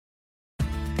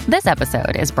This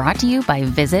episode is brought to you by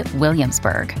Visit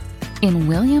Williamsburg. In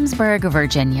Williamsburg,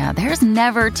 Virginia, there's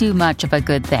never too much of a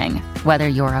good thing. Whether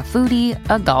you're a foodie,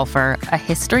 a golfer, a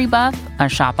history buff, a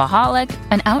shopaholic,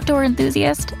 an outdoor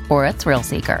enthusiast, or a thrill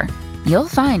seeker, you'll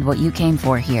find what you came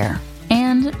for here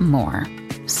and more.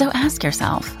 So ask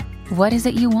yourself, what is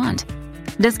it you want?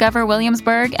 Discover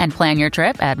Williamsburg and plan your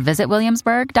trip at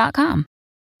visitwilliamsburg.com.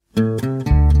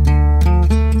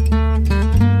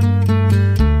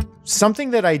 Something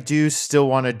that I do still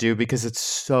want to do because it's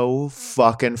so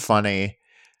fucking funny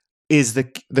is the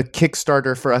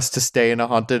Kickstarter for us to stay in a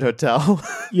haunted hotel.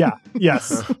 Yeah.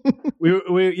 Yes. We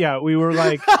were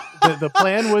like, the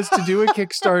plan was to do a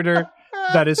Kickstarter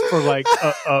that is for like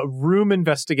a room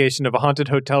investigation of a haunted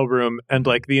hotel room, and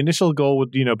like the initial goal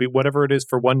would be whatever it is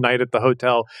for one night at the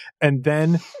hotel, and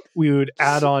then we would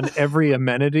add on every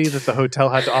amenity that the hotel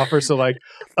had to offer. So like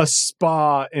a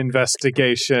spa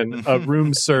investigation, a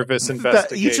room service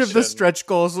investigation. Each of the stretch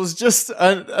goals was just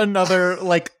another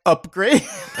like upgrade.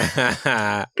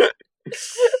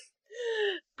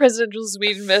 Presidential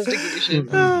suite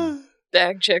investigation.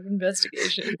 Bag check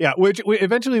investigation. Yeah, which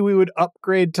eventually we would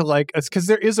upgrade to like, because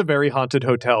there is a very haunted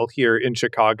hotel here in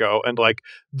Chicago, and like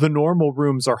the normal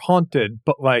rooms are haunted,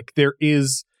 but like there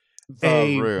is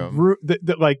a room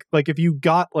like if you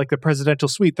got like the presidential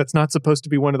suite, that's not supposed to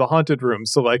be one of the haunted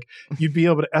rooms. So like you'd be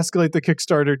able to escalate the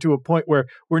Kickstarter to a point where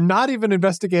we're not even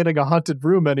investigating a haunted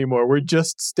room anymore. We're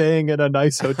just staying in a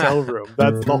nice hotel room.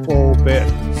 That's the whole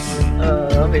bit.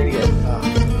 Very good.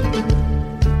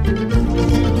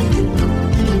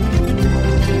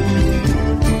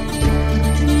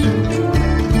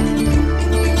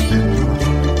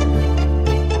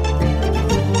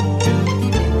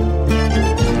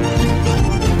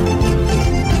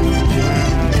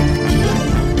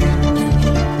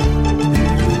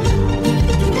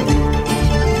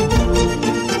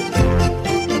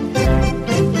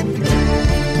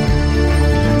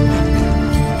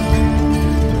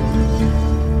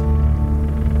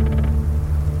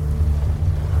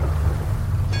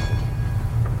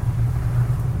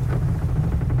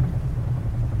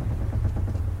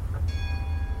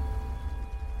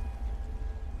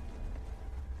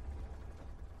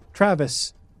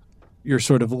 Travis, you're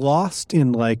sort of lost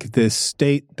in like this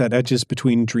state that edges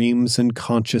between dreams and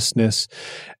consciousness,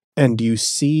 and you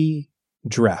see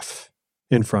Dref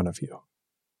in front of you.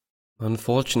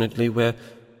 Unfortunately, where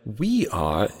we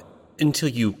are, until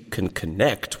you can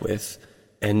connect with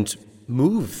and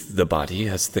move the body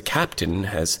as the captain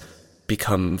has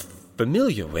become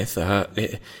familiar with,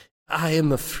 I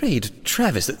am afraid,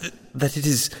 Travis, that it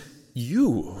is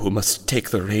you who must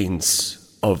take the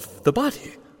reins of the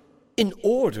body, in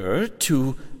order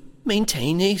to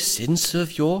maintain a sense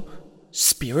of your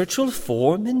spiritual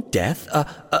form in death.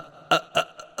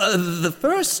 The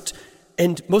first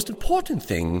and most important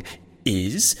thing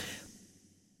is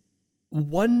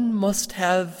one must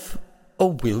have a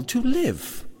will to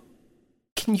live.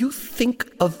 Can you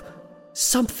think of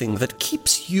something that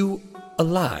keeps you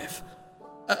alive?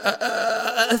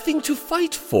 A thing to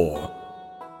fight for?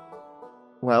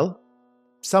 Well,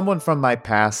 someone from my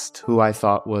past who I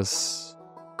thought was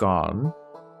gone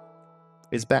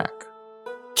is back.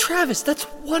 Travis, that's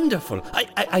wonderful.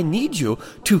 I need you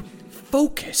to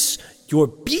focus your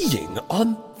being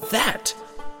on that.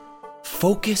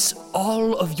 Focus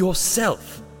all of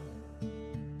yourself.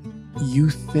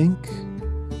 You think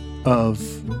of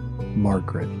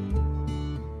Margaret.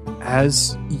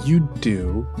 As you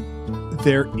do,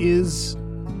 there is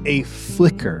a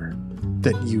flicker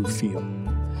that you feel,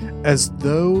 as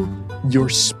though your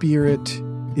spirit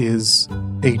is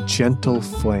a gentle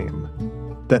flame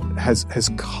that has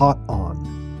caught on.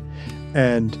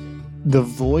 And the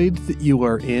void that you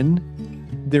are in,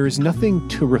 there is nothing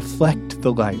to reflect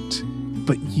the light,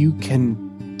 but you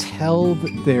can tell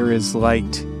that there is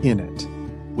light in it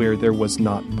where there was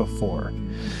not before.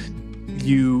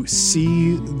 You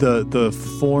see the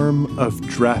form of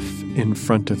Dref in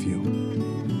front of you.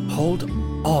 Hold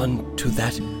on to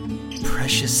that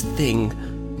precious thing,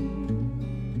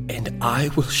 and I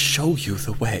will show you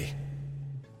the way.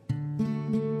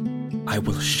 I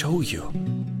will show you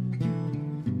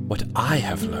what I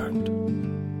have learned.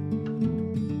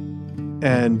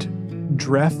 And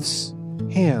Dref's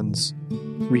hands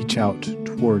reach out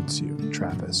towards you,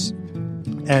 Travis.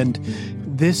 And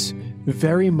this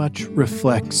very much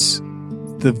reflects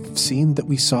the scene that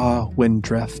we saw when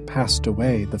Dref passed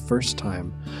away the first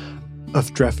time, of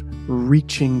Dref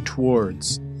reaching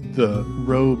towards the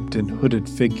robed and hooded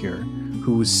figure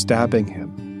who was stabbing him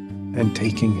and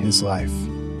taking his life.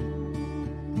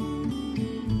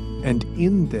 And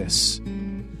in this,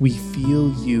 we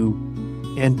feel you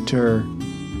enter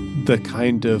the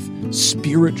kind of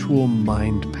spiritual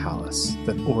mind palace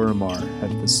that Oromar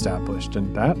had established.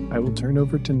 And that I will turn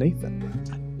over to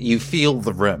Nathan. You feel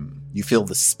the room. You feel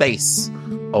the space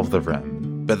of the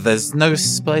room. But there's no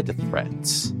spider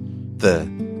threads. The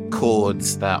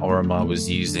cords that Oromar was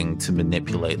using to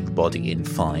manipulate the body in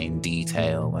fine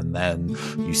detail. And then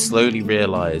you slowly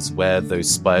realize where those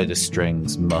spider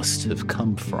strings must have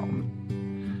come from.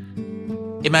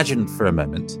 Imagine for a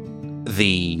moment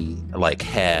the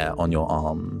hair on your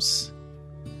arms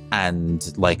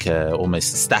and a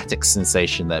almost static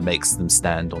sensation that makes them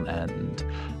stand on end.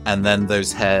 And then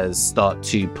those hairs start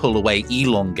to pull away,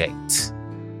 elongate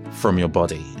from your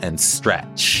body and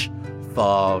stretch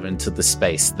far into the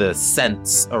space. The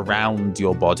sense around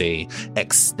your body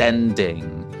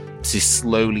extending to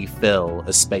slowly fill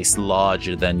a space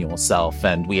larger than yourself.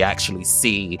 And we actually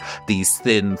see these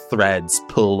thin threads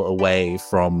pull away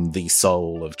from the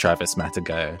soul of Travis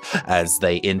Matago as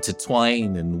they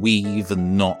intertwine and weave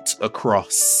and knot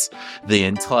across the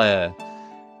entire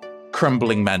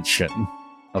crumbling mansion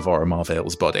of Oromar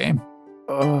Vale's body.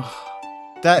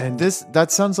 That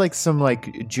sounds like some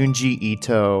Junji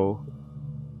Ito.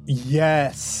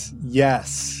 Yes.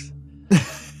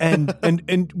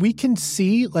 And we can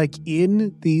see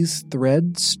in these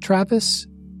threads, Travis,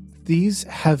 these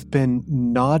have been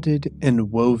knotted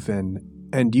and woven,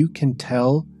 and you can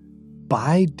tell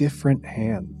by different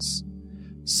hands.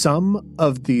 Some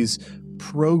of these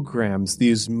programs,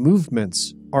 these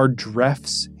movements, are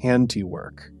Dreff's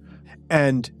handiwork.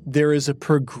 And there is a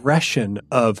progression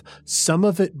of some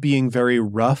of it being very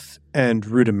rough and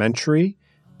rudimentary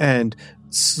and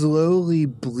slowly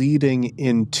bleeding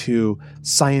into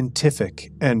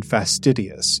scientific and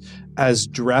fastidious as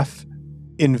Dreff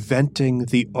inventing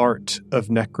the art of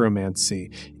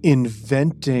necromancy,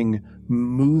 inventing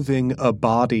moving a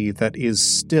body that is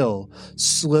still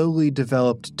slowly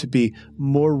developed to be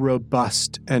more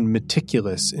robust and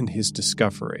meticulous in his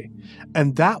discovery.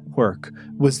 And that work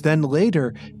was then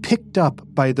later picked up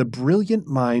by the brilliant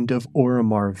mind of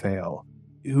Oromar Vale,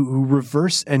 who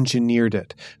reverse engineered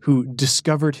it, who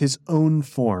discovered his own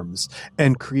forms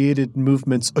and created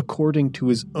movements according to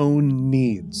his own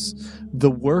needs. The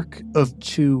work of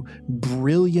two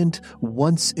brilliant,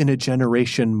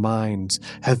 once-in-a-generation minds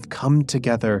have come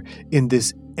together in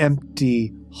this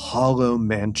empty, hollow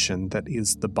mansion that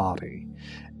is the body.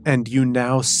 And you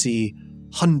now see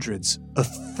hundreds of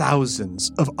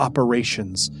thousands of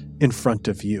operations in front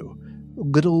of you.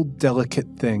 Little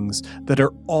delicate things that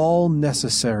are all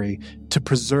necessary to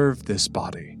preserve this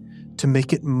body, to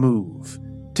make it move,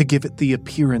 to give it the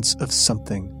appearance of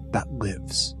something that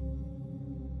lives.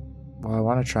 Well, I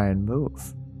want to try and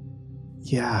move.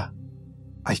 Yeah.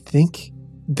 I think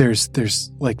there's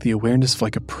the awareness of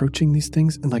approaching these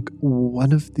things, and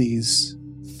one of these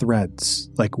threads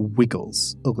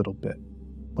wiggles a little bit,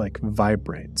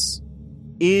 vibrates.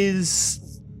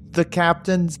 Is the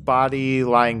captain's body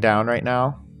lying down right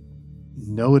now?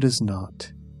 No, it is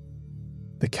not.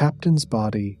 The captain's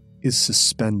body is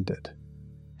suspended,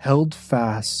 held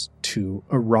fast to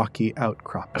a rocky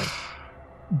outcropping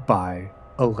by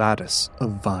a lattice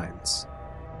of vines.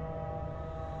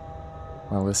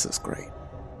 Well, this is great.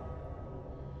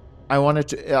 I wanted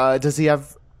to... does he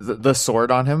have the sword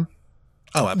on him?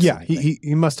 Oh, absolutely. Yeah,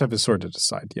 he must have his sword at his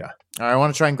side, yeah. I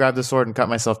want to try and grab the sword and cut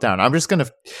myself down. I'm going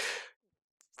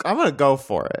to go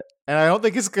for it. And I don't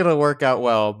think it's going to work out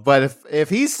well. But if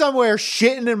he's somewhere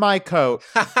shitting in my coat...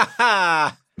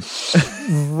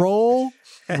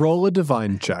 Roll a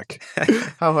divine check.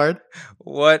 How hard?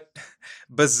 What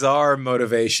bizarre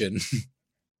motivation.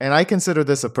 And I consider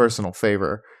this a personal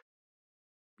favor.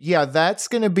 Yeah, that's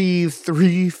going to be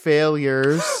 3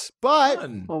 failures, but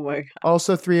Oh my God.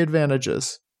 also 3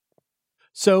 advantages.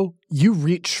 So you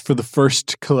reach for the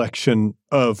first collection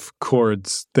of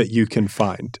cords that you can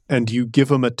find, and you give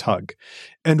them a tug.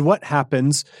 And what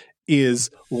happens is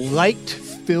light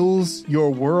fills your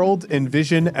world and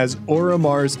vision as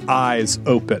Oromar's eyes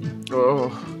open. Oh.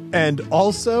 And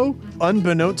also,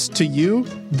 unbeknownst to you,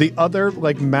 the other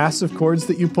massive cords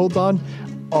that you pulled on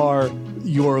are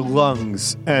your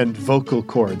lungs and vocal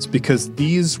cords, because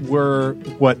these were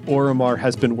what Oromar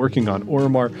has been working on.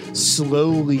 Oromar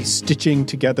slowly stitching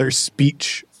together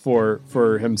speech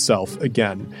for himself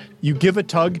again. You give a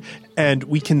tug, and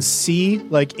we can see,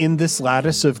 in this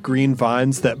lattice of green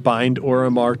vines that bind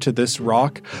Oromar to this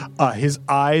rock, his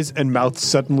eyes and mouth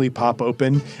suddenly pop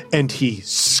open, and he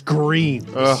screams.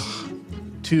 Ugh.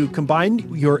 To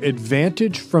combine your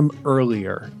advantage from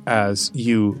earlier as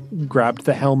you grabbed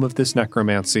the helm of this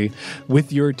necromancy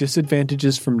with your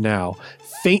disadvantages from now,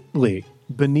 faintly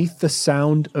beneath the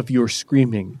sound of your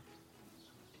screaming,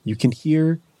 you can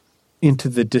hear into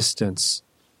the distance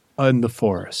in the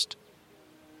forest.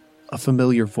 A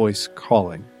familiar voice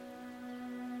calling.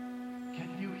 Can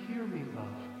you hear me, love?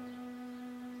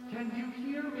 Can you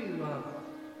hear me, love?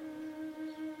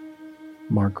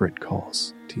 Margaret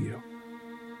calls to you.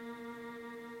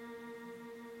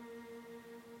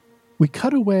 We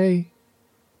cut away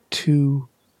to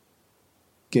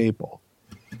Gable.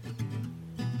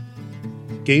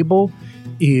 Gable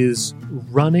is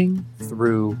running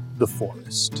through the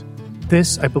forest.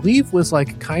 This, I believe, was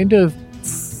like kind of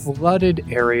flooded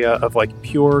area of like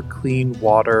pure, clean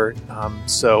water.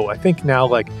 So I think now,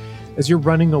 like, as you're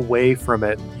running away from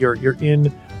it, you're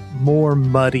in more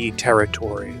muddy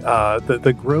territory.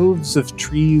 The groves of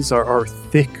trees are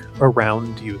thick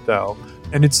around you, though,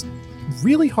 and it's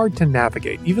really hard to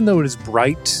navigate. Even though it is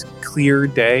bright, clear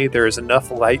day, there is enough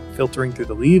light filtering through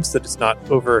the leaves that it's not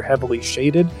over heavily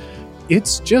shaded.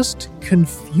 It's just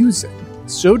confusing,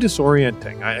 so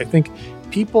disorienting. I think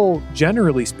people,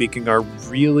 generally speaking, are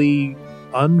really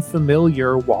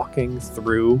unfamiliar walking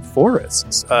through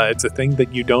forests. It's a thing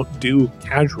that you don't do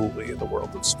casually in the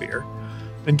world of Sphere.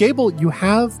 And Gable, you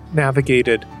have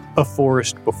navigated a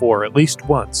forest before, at least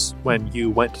once, when you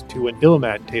went to an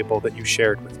Illimat table that you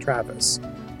shared with Travis.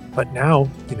 But now,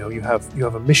 you have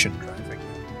a mission driving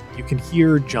you. You can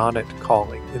hear Jonnet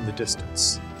calling in the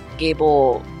distance.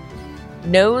 Gable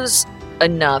knows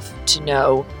enough to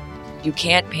know you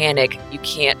can't panic, you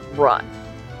can't run,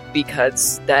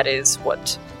 because that is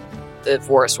what the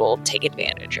forest will take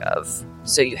advantage of.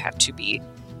 So you have to be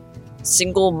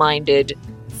single-minded,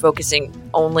 focusing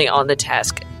only on the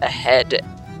task ahead,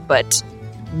 but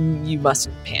you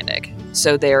mustn't panic.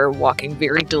 So they're walking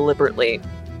very deliberately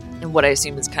in what I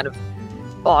assume is kind of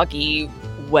boggy,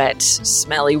 wet,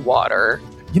 smelly water.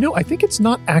 I think it's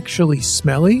not actually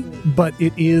smelly, but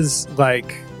it is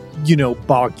like,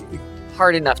 boggy.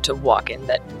 Hard enough to walk in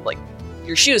that, like,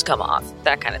 your shoes come off,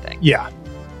 that kind of thing. Yeah.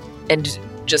 And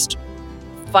just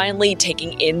finally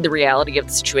taking in the reality of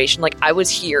the situation. Like, I was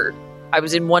here, I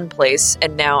was in one place,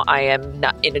 and now I am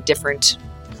not in a different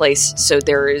place. So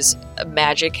there is a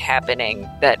magic happening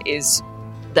that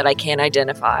I can't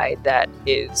identify, that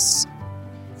is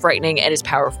frightening and is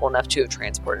powerful enough to have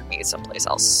transported me someplace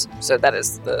else. So that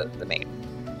is the main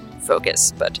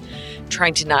focus, but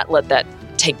trying to not let that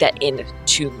take that in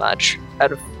too much,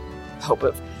 out of hope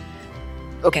of,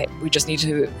 okay, we just need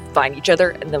to find each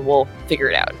other and then we'll figure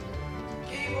it out.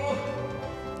 Gable!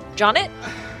 Jonnet?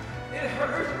 It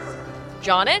hurts!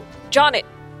 Jonnet!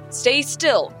 Stay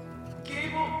still.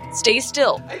 Gable! Stay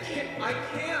still. I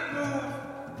can't move!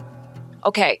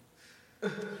 Okay.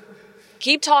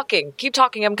 Keep talking,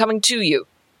 I'm coming to you.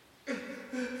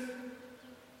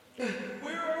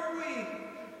 Where are we?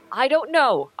 I don't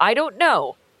know.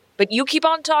 But you keep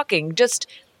on talking. Just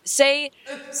say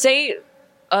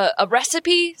a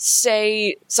recipe,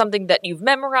 say something that you've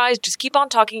memorized. Just keep on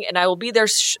talking, and I will be there.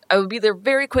 I will be there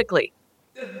very quickly.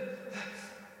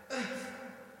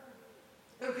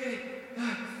 Okay.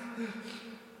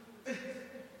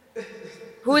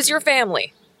 Who is your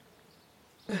family?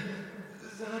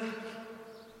 Zana.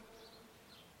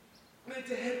 My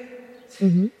dad.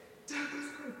 Mm-hmm.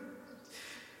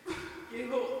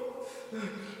 Gable.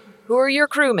 Who are your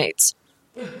crewmates?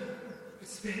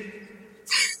 Spit.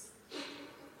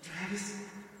 Travis.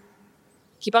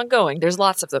 Keep on going. There's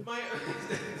lots of them. My arm.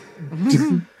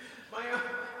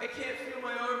 I can't feel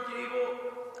my arm, Gable.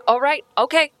 All right.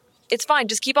 Okay. It's fine.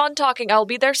 Just keep on talking. I'll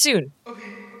be there soon.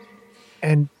 Okay.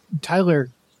 And Tyler,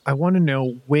 I want to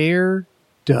know, where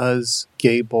does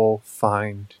Gable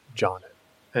find Jonnet?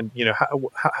 And,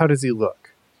 how does he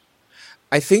look?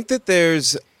 I think that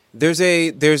there's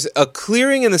a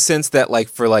clearing in the sense that, like,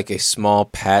 for like a small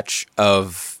patch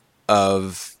of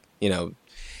 10,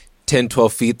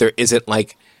 12 feet, there isn't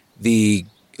like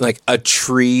a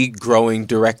tree growing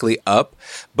directly up,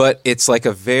 but it's like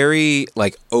a very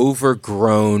like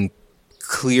overgrown,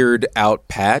 cleared out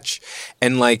patch.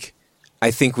 And like,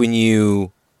 I think when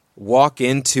you walk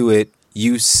into it,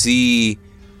 you see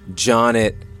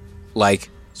Jonnet like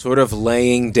sort of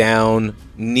kneeling down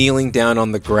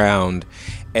on the ground,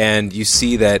 and you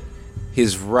see that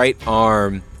his right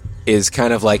arm is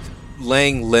kind of like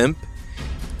laying limp,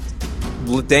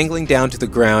 dangling down to the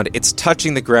ground. It's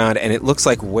touching the ground, and it looks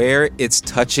like where it's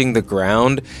touching the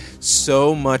ground,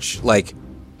 so much like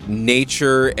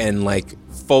nature and like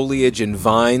foliage and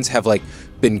vines have like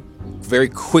been very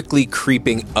quickly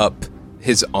creeping up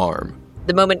his arm.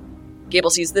 The moment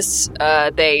Gable sees this,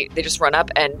 they just run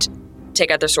up and take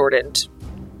out their sword and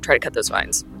try to cut those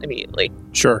vines immediately.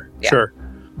 Sure. Yeah.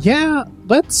 Yeah,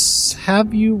 let's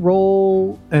have you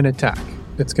roll an attack.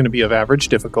 It's going to be of average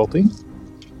difficulty.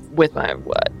 With my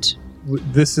what?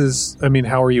 this is, I mean,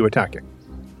 how are you attacking?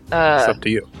 It's up to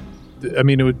you. I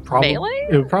mean, it would probably melee?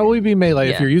 It would probably be melee.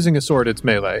 If Yeah. you're using a sword, it's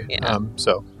melee. Yeah.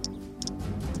 So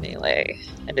Melee.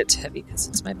 And it's heavy because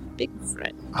it's my big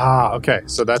friend. okay.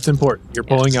 So that's important. You're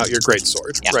pulling out your great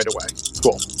sword right away.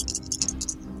 Cool.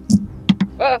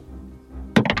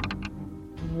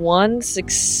 1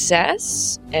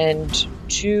 success and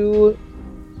 2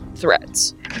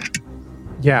 threats.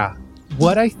 Yeah.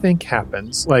 What I think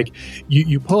happens, like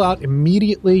you pull out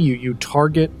immediately, you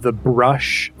target the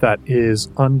brush that is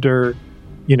under,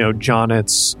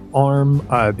 Jonet's arm,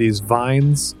 these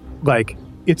vines. Like,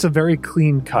 it's a very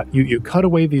clean cut. You cut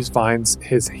away these vines.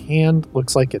 His hand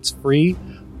looks like it's free,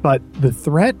 but the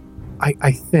threat,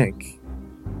 I think,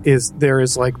 is there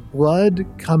is like blood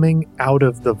coming out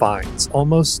of the vines.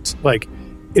 Almost like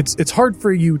it's hard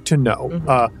for you to know.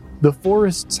 Mm-hmm. The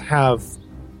forests have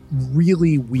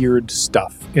really weird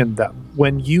stuff in them.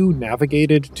 When you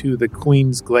navigated to the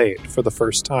Queen's Glade for the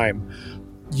first time,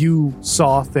 you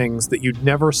saw things that you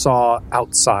never saw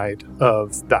outside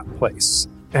of that place.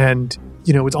 And,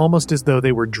 it's almost as though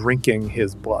they were drinking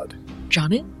his blood.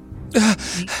 Janet?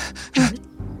 Janet?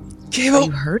 Cable. Are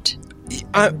you hurt?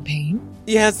 Are you in pain?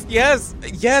 Yes.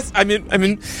 I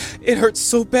mean, it hurts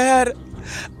so bad.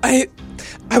 I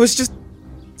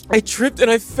tripped and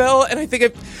I fell and I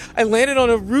think I landed on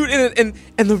a root and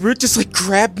the root just like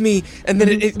grabbed me and then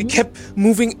it kept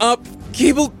moving up.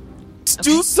 Cable,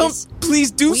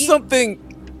 please do something.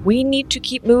 We need to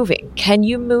keep moving. Can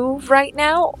you move right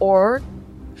now, or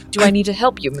do I need to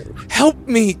help you move? Help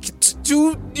me.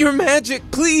 Do your magic,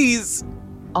 please.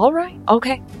 All right.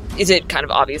 Okay. Is it kind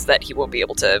of obvious that he won't be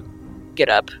able to get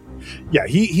up? Yeah,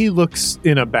 he looks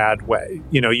in a bad way.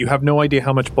 You have no idea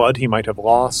how much blood he might have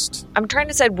lost. I'm trying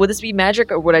to decide, would this be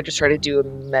magic or would I just try to do a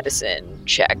medicine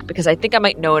check? Because I think I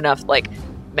might know enough, like,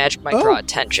 magic might draw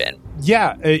attention.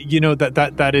 Yeah,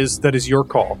 that is your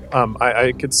call.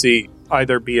 I could see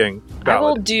either being valid. I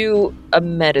will do a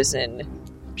medicine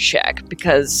check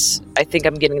because I think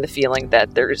I'm getting the feeling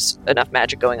that there's enough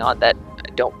magic going on that I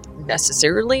don't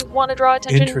necessarily want to draw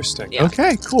attention. Interesting. Yeah.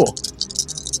 Okay, cool.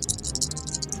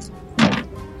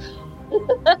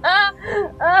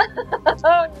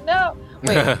 Oh no!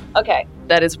 Wait. Okay,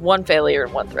 that is 1 failure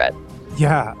and 1 threat.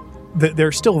 Yeah,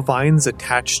 there's still vines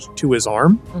attached to his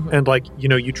arm, Mhm. and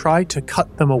you try to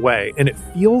cut them away, and it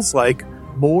feels like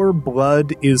more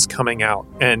blood is coming out,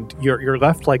 and you're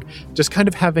left just kind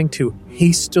of having to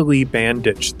hastily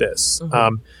bandage this.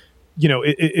 Mhm.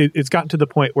 It's gotten to the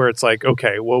point where it's like,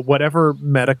 okay, well, whatever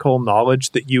medical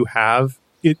knowledge that you have,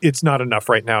 it's not enough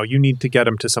right now. You need to get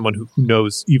him to someone who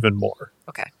knows even more.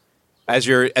 Okay. As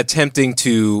you're attempting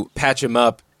to patch him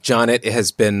up, Jonet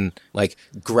has been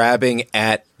grabbing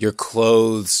at your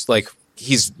clothes,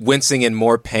 he's wincing in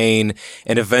more pain,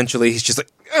 and eventually he's just like,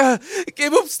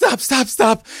 Gabe, stop.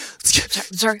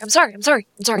 I'm sorry.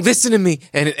 Listen to me.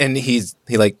 And he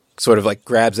sort of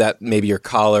grabs at maybe your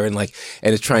collar and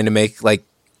is trying to make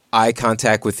eye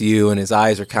contact with you, and his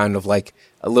eyes are kind of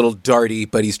a little darty,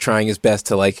 but he's trying his best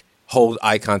to hold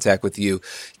eye contact with you.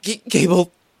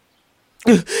 Gable,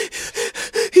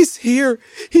 he's here,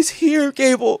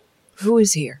 Gable. Who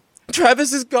is here?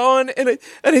 Travis is gone, and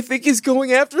I think he's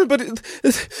going after him, but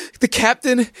the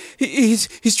captain,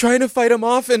 he's trying to fight him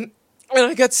off, and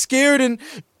I got scared, and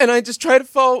I just tried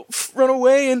to run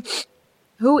away, and...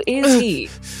 Who is he?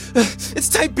 It's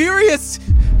Tiberius!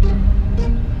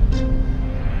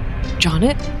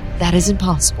 Jonet? That is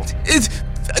impossible.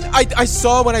 I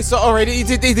saw when I saw already.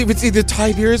 It's either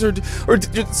Tiberius or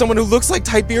someone who looks like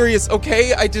Tiberius.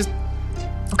 Okay, I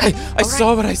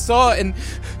saw what I saw, and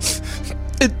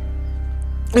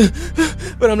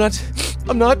but I'm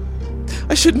not.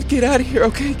 I shouldn't get out of here.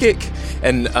 Okay, Gig.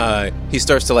 And he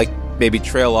starts to maybe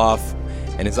trail off,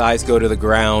 and his eyes go to the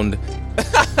ground.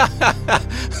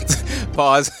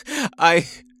 Pause. I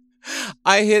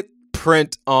hit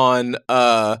print on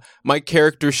my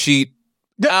character sheet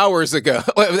hours ago,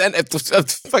 a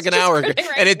fucking hour ago,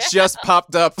 and it just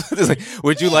popped up.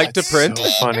 Would you like to print? So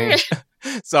funny.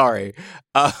 Sorry.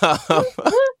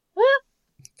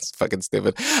 It's fucking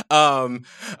stupid.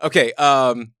 Okay.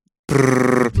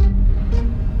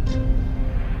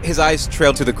 His eyes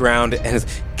trailed to the ground, and his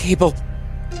Cable,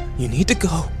 you need to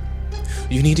go.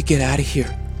 You need to get out of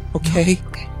here. Okay?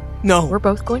 Okay. No. We're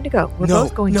both going to go. We're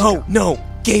both going to go. No.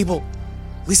 Gable,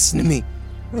 listen to me.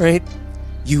 All right?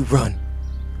 You run.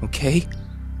 Okay?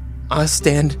 I'll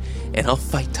stand and I'll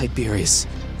fight Tiberius.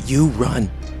 You run.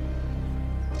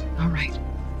 All right.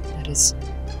 That is...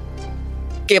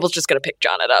 Gable's just going to pick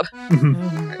Jonet up.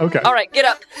 Okay. All right, get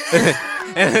up.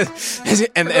 and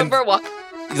We're going for a walk.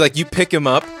 you pick him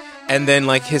up, and then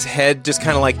like his head just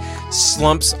kind of like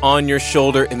slumps on your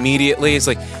shoulder immediately. It's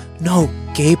like, no,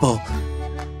 Gable,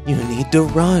 you need to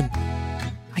run.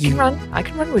 I can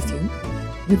run with you.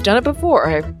 We've done it before.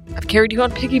 I've carried you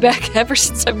on piggyback ever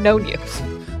since I've known you.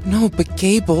 No, but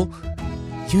Gable,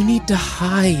 you need to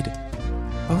hide.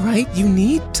 All right? You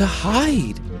need to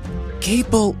hide.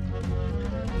 Gable,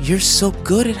 you're so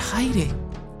good at hiding.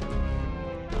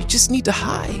 You just need to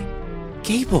hide.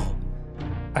 Gable.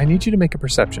 I need you to make a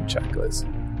perception check, Liz.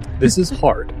 This is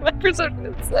hard. My perception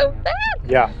is so bad.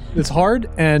 Yeah, it's hard,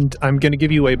 and I'm going to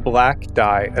give you a black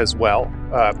die as well,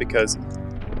 because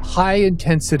high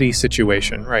intensity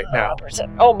situation right now.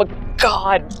 Oh my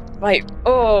god. My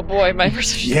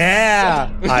perception.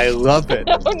 Yeah, I love it.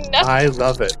 Oh, no. I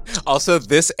love it. Also,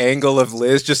 this angle of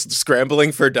Liz just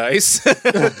scrambling for dice. God,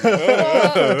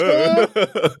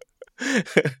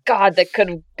 that could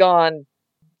have gone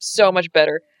so much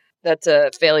better. That's a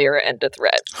failure and a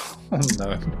threat. Oh,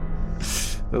 no.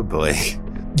 Oh, boy.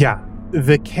 Yeah,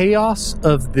 the chaos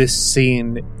of this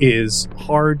scene is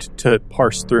hard to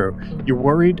parse through. You're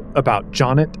worried about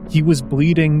Jonnet. He was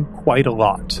bleeding quite a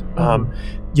lot.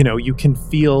 You can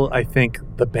feel, I think,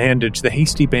 the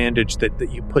hasty bandage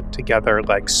that you put together,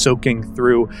 like soaking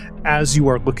through as you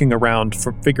are looking around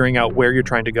for figuring out where you're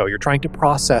trying to go. You're trying to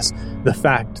process the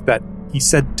fact that he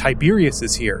said Tiberius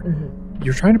is here. Mm-hmm.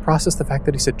 You're trying to process the fact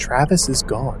that he said Travis is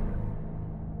gone.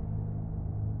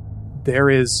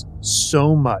 There is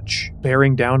so much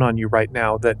bearing down on you right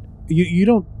now that you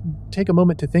don't take a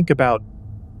moment to think about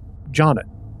Jonnet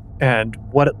and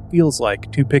what it feels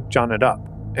like to pick Jonnet up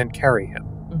and carry him.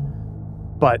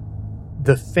 Mm-hmm. But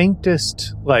the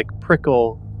faintest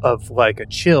prickle of a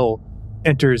chill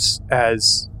enters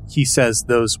as he says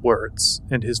those words,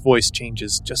 and his voice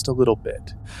changes just a little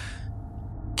bit.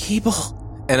 Gable.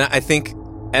 And I think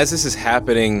as this is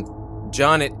happening,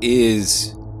 Jonnet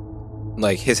is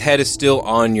his head is still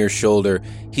on your shoulder.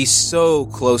 He's so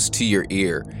close to your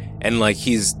ear, and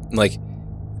he's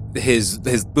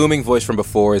his booming voice from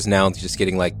before is now just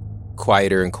getting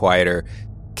quieter and quieter.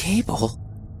 Gable,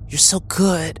 you're so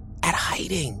good at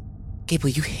hiding. Gable,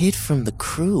 you hid from the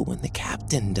crew when the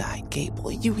captain died.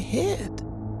 Gable, you hid.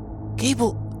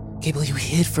 Gable, you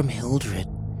hid from Hildred,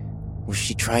 where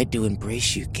she tried to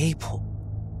embrace you. Gable,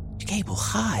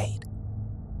 hide.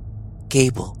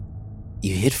 Gable,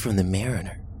 you hid from the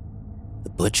mariner, the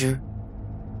butcher,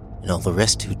 and all the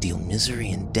rest who deal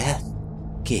misery and death.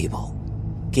 Gable,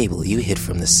 you hid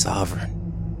from the sovereign,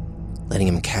 letting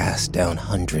him cast down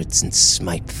hundreds and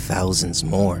smite thousands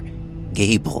more.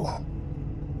 Gable,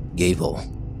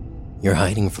 you're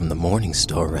hiding from the Morning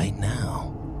Star right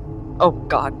now. Oh,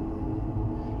 God.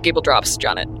 Gable drops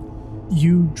Jonnet.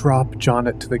 You drop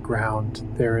Jonnet to the ground.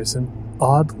 There is an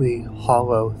oddly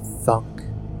hollow thunk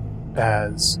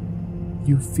as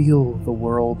you feel the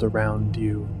world around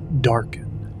you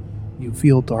darken. You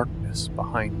feel darkness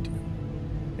behind you,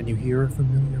 and you hear a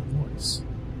familiar voice.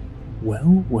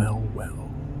 Well, well, well.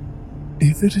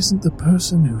 If it isn't the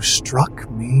person who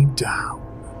struck me down.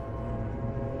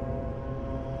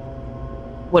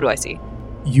 What do I see?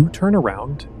 You turn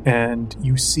around, and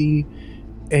you see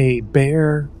a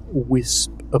bare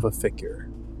wisp of a figure,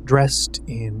 dressed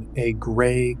in a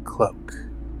gray cloak,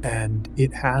 and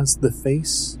it has the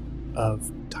face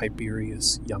of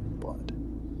Tiberius Youngblood.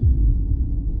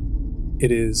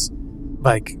 It is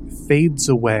fades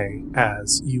away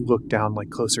as you look down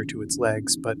closer to its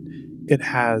legs, but it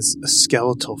has a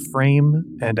skeletal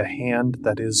frame and a hand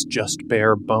that is just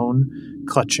bare bone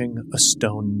clutching a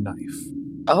stone knife.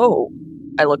 Oh,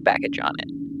 I look back at Jonnet.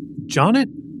 Jonnet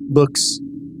looks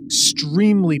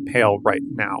extremely pale right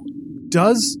now.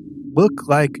 Does look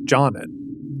like Jonnet.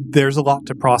 There's a lot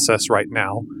to process right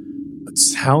now. It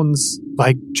sounds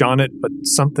like Jonnet, but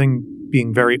something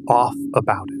being very off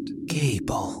about it.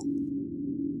 Gable,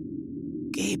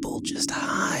 just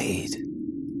hide.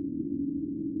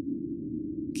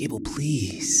 Gable,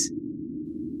 please.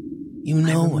 You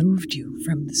know I removed you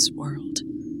from this world.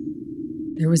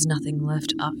 There was nothing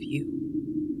left of you.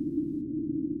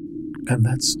 And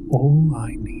that's all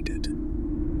I needed.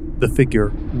 The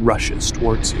figure rushes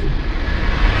towards you.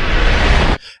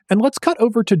 And let's cut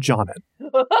over to Jonnet.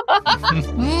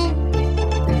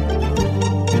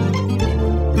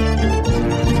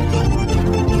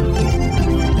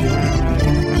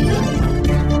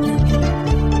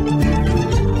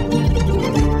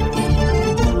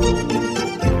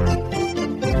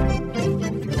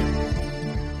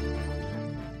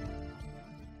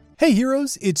 Hey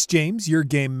heroes, it's James, your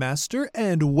game master,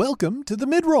 and welcome to the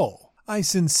Midroll. I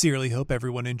sincerely hope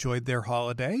everyone enjoyed their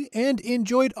holiday and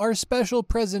enjoyed our special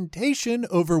presentation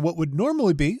over what would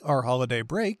normally be our holiday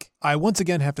break. I once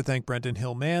again have to thank Brendan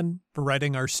Hillman for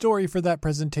writing our story for that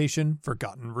presentation,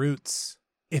 Forgotten Roots.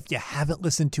 If you haven't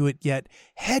listened to it yet,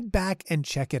 head back and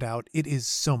check it out. It is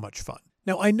so much fun.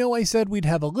 Now, I know I said we'd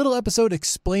have a little episode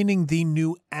explaining the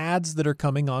new ads that are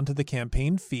coming onto the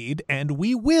campaign feed, and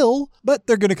we will, but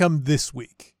they're going to come this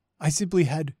week. I simply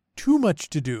had too much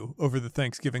to do over the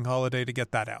Thanksgiving holiday to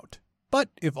get that out. But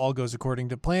if all goes according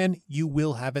to plan, you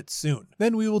will have it soon.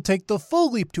 Then we will take the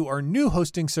full leap to our new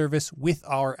hosting service with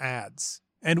our ads.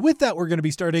 And with that, we're going to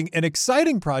be starting an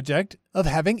exciting project of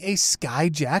having a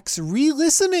Skyjacks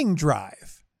re-listening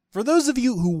drive. For those of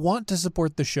you who want to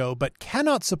support the show but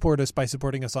cannot support us by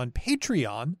supporting us on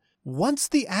Patreon, once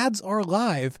the ads are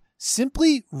live,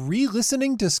 simply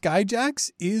re-listening to Skyjacks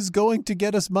is going to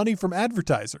get us money from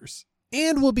advertisers.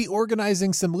 And we'll be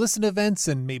organizing some listen events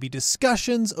and maybe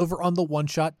discussions over on the One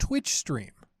Shot Twitch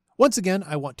stream. Once again,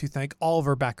 I want to thank all of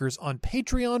our backers on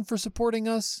Patreon for supporting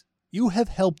us. You have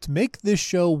helped make this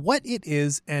show what it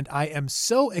is, and I am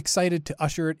so excited to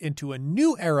usher it into a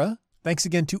new era. Thanks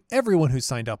again to everyone who's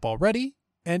signed up already,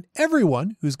 and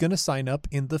everyone who's going to sign up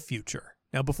in the future.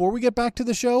 Now, before we get back to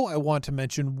the show, I want to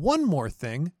mention one more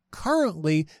thing.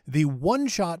 Currently, the One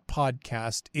Shot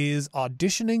podcast is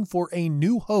auditioning for a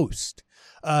new host.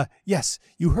 Yes,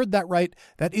 you heard that right.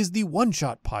 That is the One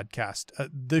Shot podcast,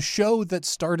 the show that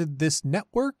started this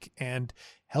network and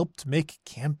helped make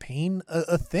campaign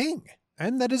a thing.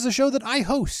 And that is a show that I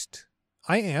host.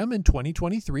 I am, in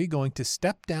 2023, going to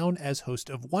step down as host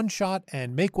of One Shot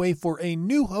and make way for a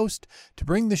new host to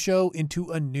bring the show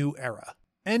into a new era.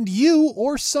 And you,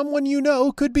 or someone you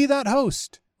know, could be that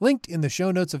host. Linked in the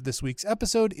show notes of this week's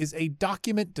episode is a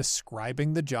document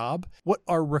describing the job, what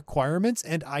our requirements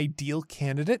and ideal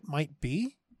candidate might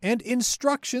be, and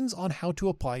instructions on how to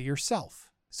apply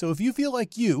yourself. So if you feel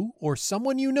like you, or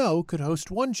someone you know, could host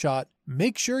One Shot,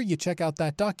 make sure you check out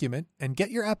that document and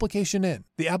get your application in.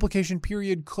 The application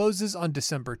period closes on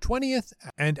December 20th,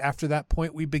 and after that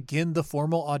point, we begin the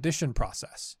formal audition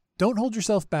process. Don't hold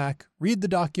yourself back, read the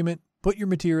document, put your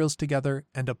materials together,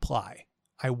 and apply.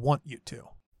 I want you to.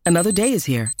 Another day is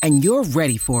here, and you're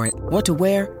ready for it. What to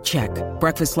wear? Check.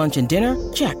 Breakfast, lunch, and dinner?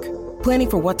 Check. Planning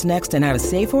for what's next and how to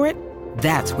save for it?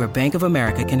 That's where Bank of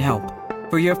America can help.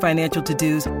 For your financial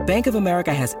to-dos, Bank of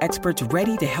America has experts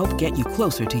ready to help get you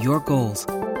closer to your goals.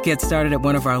 Get started at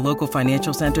one of our local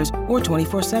financial centers or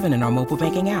 24/7 in our mobile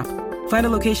banking app. Find a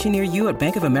location near you at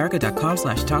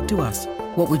bankofamerica.com/talktous.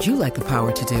 What would you like the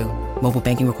power to do? Mobile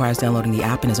banking requires downloading the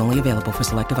app and is only available for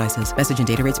select devices. Message and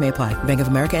data rates may apply. Bank of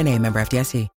America N.A., member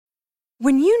FDIC.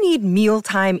 When you need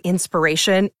mealtime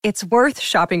inspiration, it's worth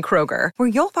shopping Kroger, where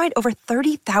you'll find over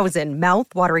 30,000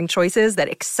 mouth-watering choices that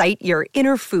excite your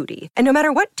inner foodie. And no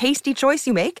matter what tasty choice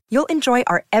you make, you'll enjoy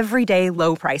our everyday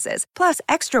low prices, plus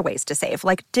extra ways to save,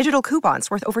 like digital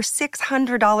coupons worth over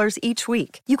 $600 each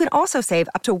week. You can also save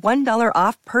up to $1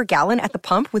 off per gallon at the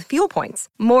pump with fuel points.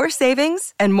 More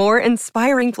savings and more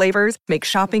inspiring flavors make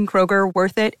shopping Kroger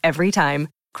worth it every time.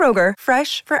 Kroger,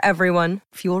 fresh for everyone.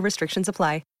 Fuel restrictions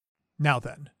apply. Now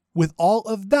then, with all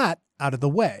of that out of the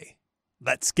way,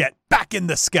 let's get back in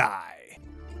the sky.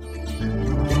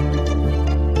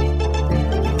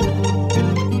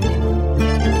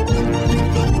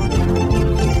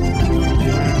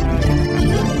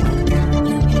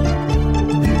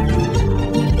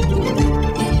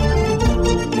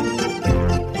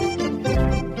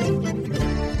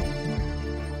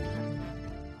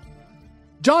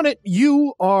 Jonnet,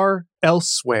 you are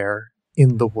elsewhere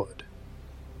in the wood.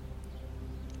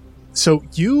 So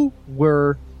you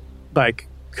were,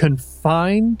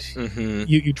 confined. Mm-hmm.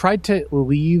 You tried to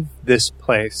leave this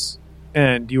place,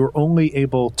 and you were only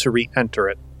able to re-enter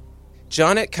it.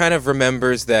 Jonnet kind of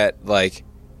remembers that,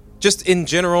 just in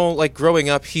general, growing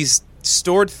up, he's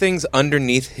stored things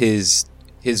underneath his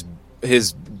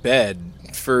bed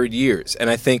for years. And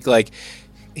I think,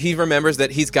 he remembers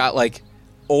that he's got,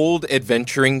 old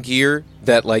adventuring gear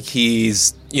that,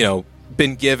 he's,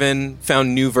 been given,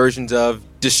 found new versions of,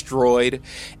 destroyed,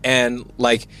 and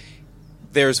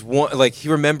there's one, he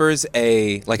remembers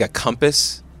a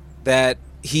compass that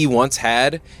he once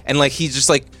had, and he just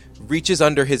reaches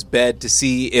under his bed to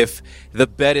see if the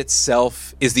bed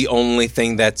itself is the only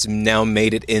thing that's now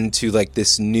made it into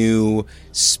this new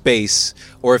space,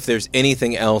 or if there's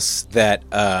anything else that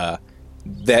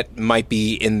that might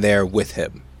be in there with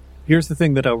him. Here's the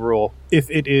thing that I'll rule. If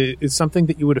it is something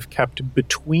that you would have kept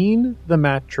between the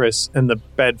mattress and the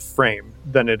bed frame,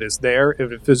 then it is there.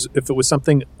 If it was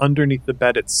something underneath the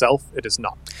bed itself, it is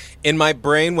not. In my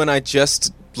brain, when I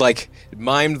just like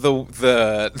mimed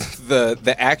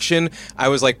the action, I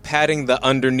was like patting the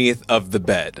underneath of the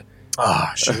bed.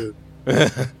 Ah, shoot.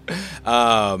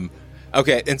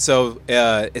 Okay, and so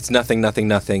it's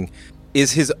nothing.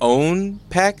 Is his own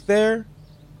pack there?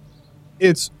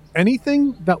 It's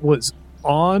anything that was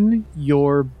on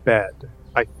your bed,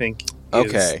 I think,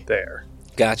 is there.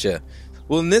 Gotcha.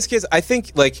 Well, in this case, I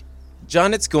think, like,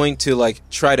 Jonet's going to, like,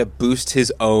 try to boost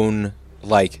his own,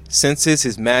 like, senses,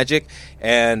 his magic,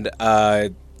 and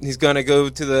he's going to go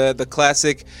to the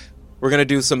classic, we're going to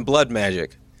do some blood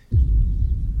magic.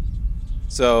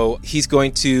 So he's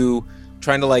going to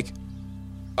try to, like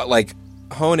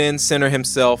hone in, center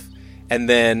himself, and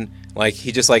then, like,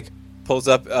 he just, like, pulls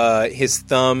up his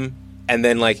thumb, and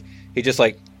then, like, he just,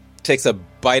 like, takes a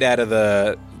bite out of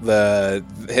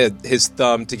his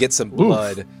thumb to get some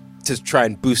blood to try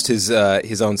and boost his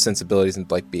own sensibilities and,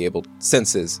 like, be able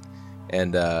senses.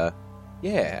 And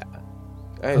yeah,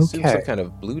 I assume some kind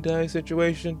of blue dye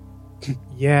situation.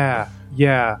 Yeah,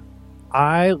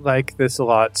 I like this a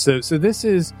lot. So this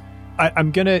is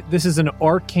this is an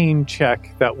arcane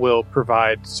check that will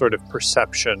provide sort of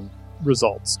perception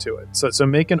results to it. So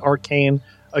make an arcane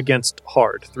against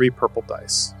hard, 3 purple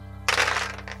dice.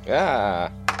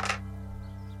 Ah.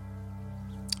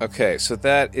 Okay, so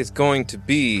that is going to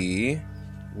be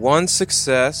 1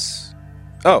 success.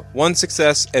 Oh, 1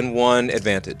 success and 1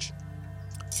 advantage.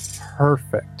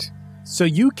 Perfect. So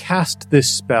you cast this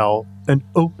spell and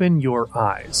open your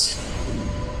eyes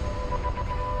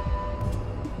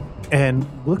and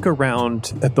look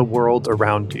around at the world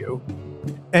around you.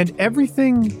 And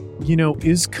everything,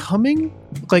 is coming.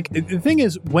 Like, the thing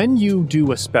is, when you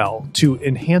do a spell to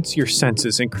enhance your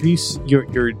senses, increase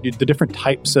the different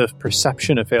types of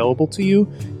perception available to you,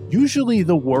 usually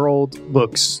the world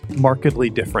looks markedly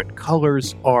different.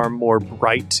 Colors are more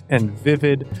bright and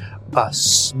vivid.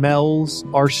 Smells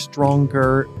are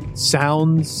stronger.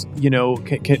 Sounds,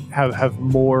 can have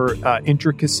more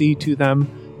intricacy to them.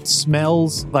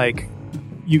 Smells, like,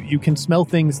 you can smell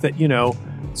things that,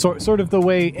 sort of the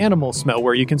way animals smell,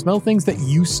 where you can smell things that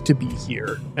used to be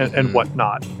here and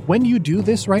whatnot. When you do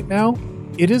this right now,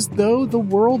 it is though the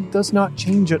world does not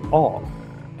change at all.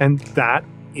 And that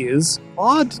is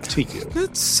odd to you.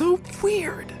 That's so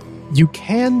weird. You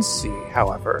can see,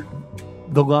 however,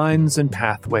 the lines and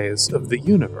pathways of the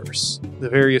universe, the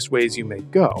various ways you may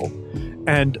go.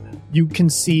 And you can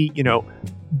see,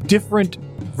 different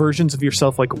versions of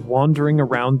yourself, like, wandering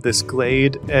around this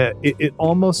glade. It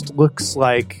almost looks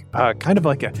like kind of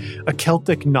like a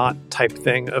Celtic knot type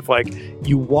thing of, like,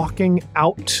 you walking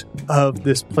out of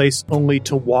this place only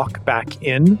to walk back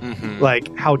in,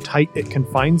 like how tight it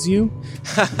confines you.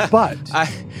 But I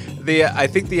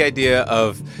think the idea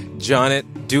of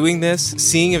Jonet doing this,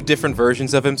 seeing of different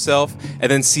versions of himself,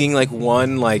 and then seeing, like,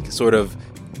 one, like, sort of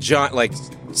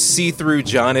see-through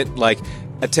Jonet, like,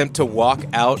 attempt to walk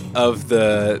out of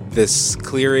this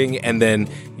clearing, and then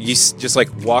he just, like,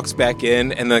 walks back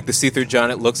in, and, like, the see-through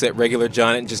Jonet looks at regular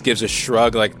Jonet and just gives a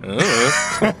shrug, like, all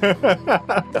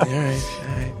right.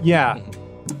 Yeah,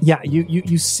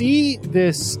 you see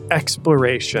this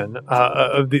exploration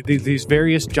of these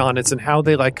various Jonets and how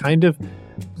they, like, kind of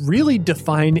really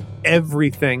define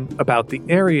everything about the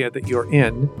area that you're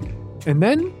in. And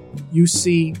then you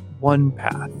see one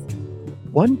path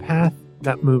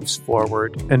that moves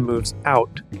forward and moves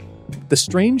out. The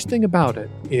strange thing about it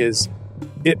is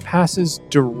it passes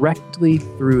directly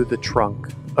through the trunk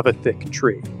of a thick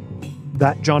tree.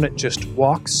 That Jonet just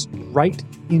walks right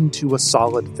into a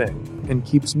solid thing and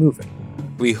keeps moving.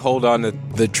 We hold on to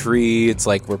the tree, it's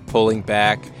like we're pulling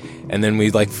back, and then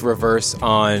we, like, reverse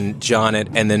on Jonet,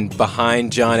 and then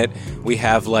behind Jonet we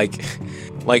have like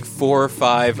 4 or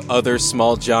 5 other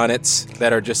small Jonets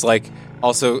that are just, like,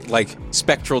 also, like,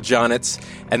 spectral Jonets,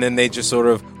 and then they just sort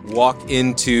of walk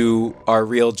into our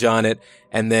real Jonet,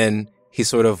 and then he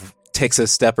sort of takes a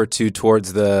step or two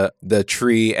towards the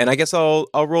tree, and I guess I'll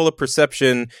roll a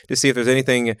perception to see if there's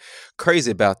anything crazy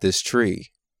about this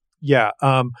tree. Yeah,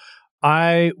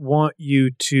 I want you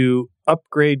to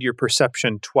upgrade your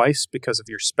perception twice because of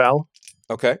your spell.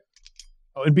 Okay.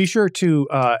 Oh, and be sure to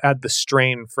add the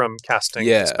strain from casting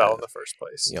the spell in the first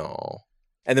place. Y'all.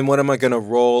 And then what am I going to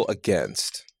roll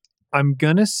against? I'm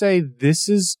going to say this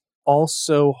is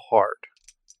also hard.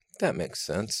 That makes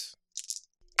sense.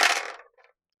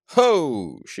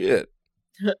 Oh, shit.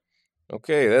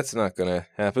 Okay, that's not going to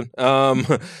happen.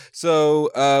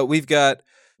 So we've got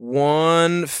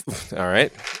 1... all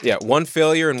right. Yeah, 1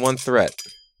 failure and 1 threat.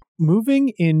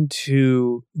 Moving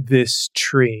into this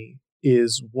tree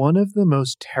is one of the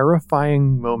most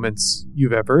terrifying moments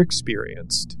you've ever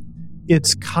experienced.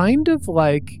 It's kind of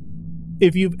like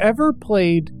If you've ever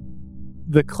played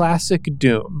the classic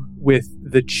Doom with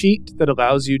the cheat that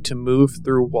allows you to move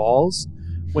through walls,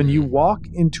 when you walk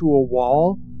into a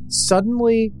wall,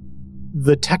 suddenly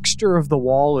the texture of the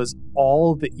wall is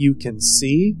all that you can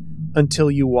see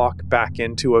until you walk back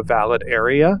into a valid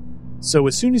area. So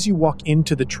as soon as you walk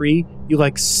into the tree, you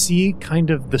like see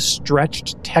kind of the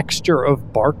stretched texture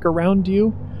of bark around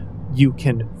you. You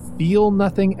can feel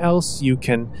nothing else. You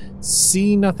can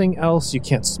see nothing else. You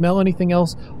can't smell anything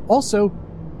else. Also,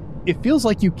 it feels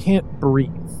like you can't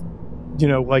breathe. You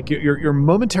know, like you're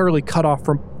momentarily cut off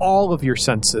from all of your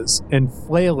senses and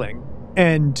flailing.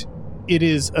 And it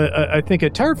is, I think, a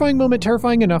terrifying moment.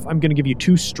 Terrifying enough, I'm going to give you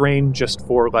 2 strain just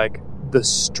for like the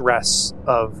stress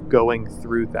of going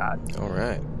through that. All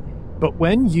right. But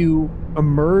when you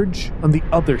emerge on the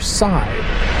other side,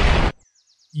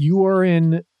 you are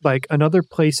in like another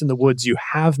place in the woods. You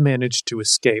have managed to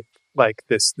escape like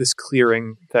this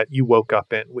clearing that you woke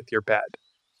up in with your bed.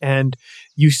 And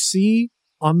you see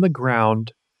on the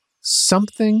ground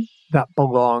something that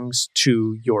belongs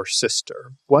to your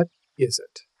sister. What is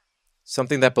it?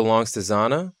 Something that belongs to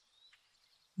Zana?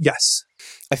 Yes.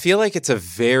 I feel like it's a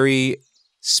very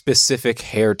specific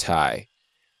hair tie.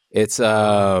 It's it's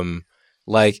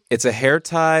a hair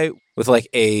tie with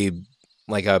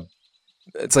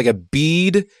it's like a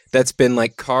bead that's been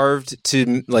like carved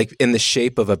to like in the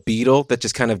shape of a beetle that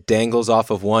just kind of dangles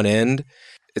off of one end.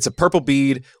 It's a purple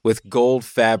bead with gold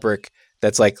fabric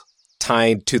that's like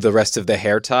tied to the rest of the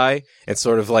hair tie. It's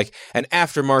sort of like an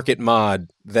aftermarket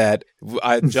mod that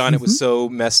John was so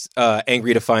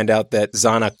angry to find out that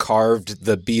Zana carved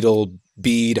the beetle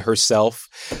bead herself,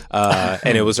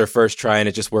 and it was her first try, and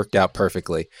it just worked out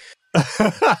perfectly.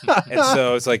 And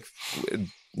so it's like,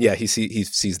 yeah, he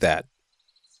sees that.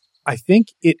 I think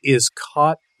it is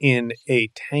caught in a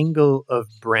tangle of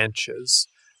branches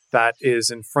that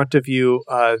is in front of you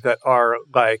that are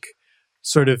like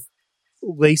sort of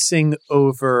lacing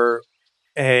over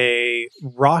a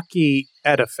rocky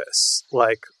edifice,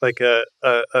 like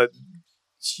a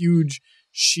huge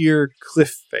sheer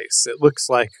cliff face. It looks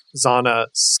like Zana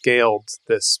scaled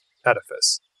this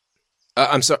edifice.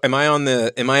 I'm sorry. Am I on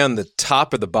the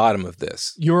top or the bottom of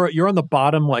this? You're on the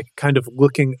bottom, like kind of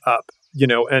looking up. You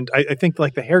know, and I think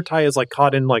like the hair tie is like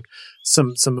caught in like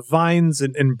some vines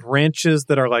and branches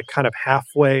that are like kind of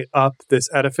halfway up this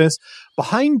edifice.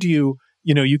 Behind you,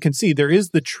 you know, you can see there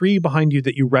is the tree behind you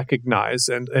that you recognize,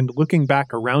 and looking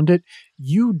back around it,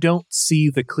 you don't see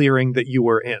the clearing that you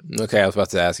were in. Okay, I was about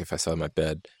to ask if I saw my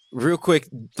bed. Real quick,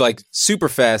 like super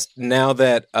fast, now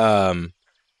that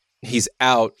he's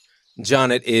out,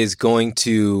 Jonnet is going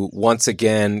to once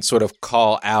again sort of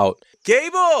call out,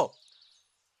 Gable!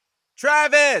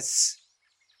 Travis!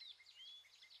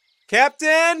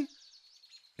 Captain?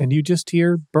 And you just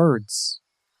hear birds.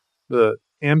 The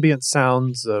ambient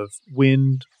sounds of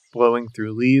wind blowing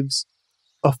through leaves.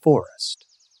 A forest.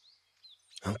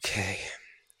 Okay.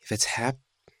 If it's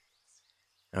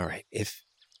all right, if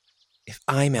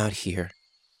I'm out here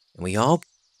and we all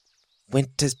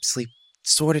went to sleep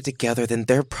sort of together, then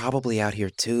they're probably out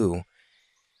here too.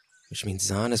 Which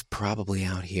means Zana's probably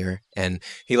out here. And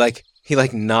he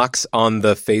knocks on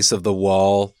the face of the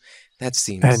wall. That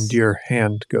seems... And your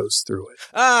hand goes through it.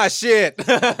 Ah, shit.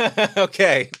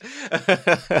 Okay.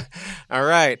 All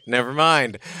right. Never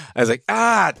mind. I was like,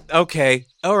 okay.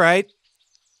 All right.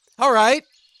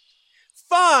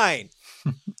 Fine.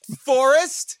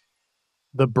 Forest?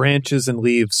 The branches and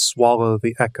leaves swallow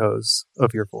the echoes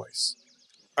of your voice.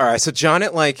 All right. So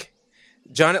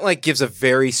Jonnet gives a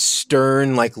very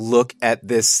stern look at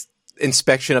this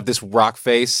inspection of this rock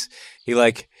face.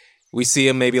 We see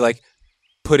him maybe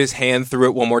put his hand through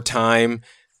it one more time.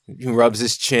 He rubs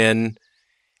his chin.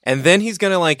 And then he's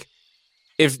going to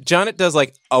if Jonnet does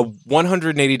a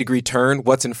 180 degree turn,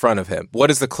 what's in front of him?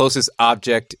 What is the closest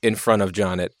object in front of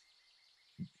Jonnet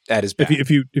at his back? If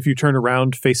you turn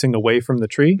around facing away from the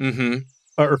tree? Mm-hmm.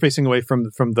 Or facing away from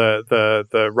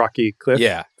the rocky cliff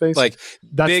face? That's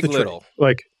big, the tree. Little.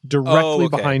 Directly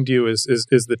behind you is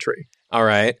the tree. All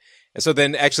right. And so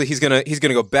then actually he's gonna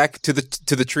go back to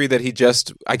the tree that he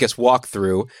just, I guess, walked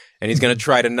through, and he's gonna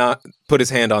try to not put his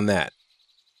hand on that.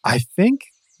 I think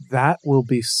that will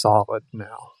be solid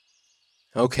now.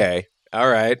 Okay. All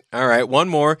right. One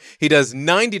more. He does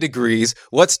 90 degrees.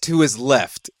 What's to his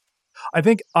left? I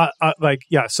think,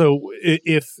 so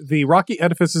if the rocky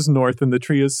edifice is north and the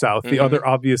tree is south, the other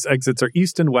obvious exits are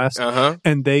east and west,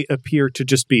 and they appear to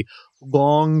just be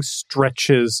long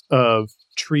stretches of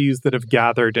trees that have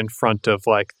gathered in front of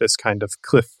this kind of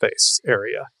cliff face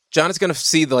area. John is going to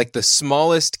see the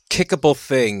smallest kickable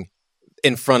thing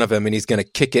in front of him, and he's going to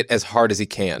kick it as hard as he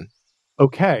can.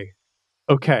 Okay.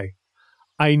 Okay.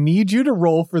 I need you to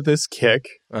roll for this kick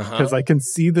because I can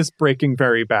see this breaking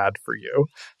very bad for you.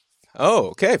 Oh,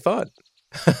 okay, fun.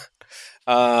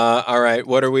 All right,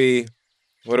 what are we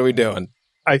doing?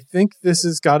 I think this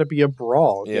has got to be a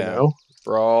brawl, you know?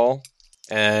 Brawl.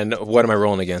 And what am I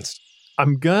rolling against?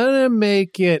 I'm going to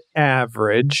make it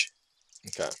average.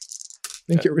 Okay. I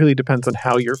think it really depends on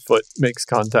how your foot makes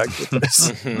contact with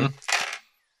this.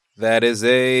 That is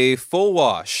a full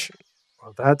wash.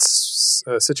 Well, that's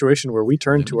a situation where we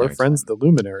turn to our friends, the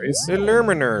Luminaries. The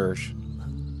Luminars.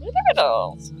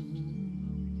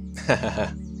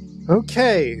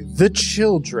 Okay, the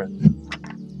children.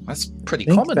 That's pretty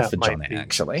Think common that for might Jonnet, be.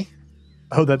 actually.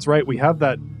 Oh, that's right. We have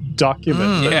that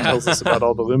document that tells us about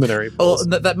all the Luminary pools.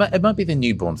 Well, it might be the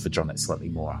newborn for Jonnet slightly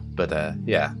more, but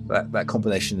that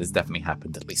combination has definitely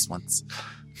happened at least once.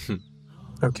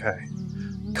 Okay.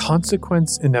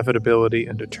 Consequence, inevitability,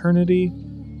 and eternity.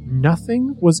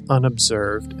 Nothing was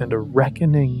unobserved, and a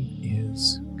reckoning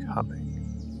is coming.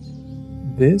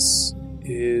 This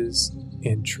is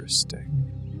interesting.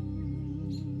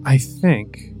 I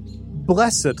think,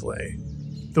 blessedly,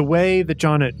 the way that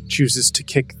Jonnet chooses to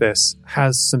kick this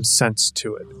has some sense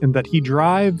to it, in that he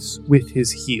drives with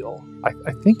his heel.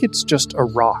 I think it's just a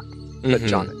rock that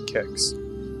Jonnet kicks.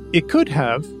 It could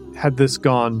have, had this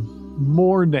gone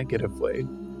more negatively,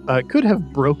 it could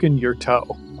have broken your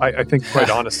toe. I think, quite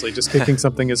honestly, just kicking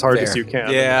something as hard as you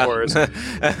can. Yeah.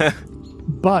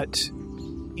 But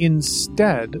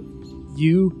instead,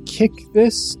 you kick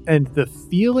this, and the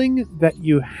feeling that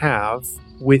you have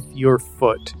with your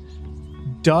foot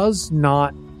does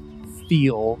not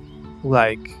feel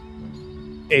like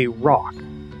a rock.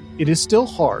 It is still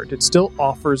hard. It still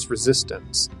offers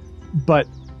resistance, but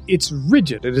it's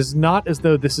rigid. It is not as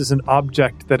though this is an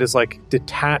object that is like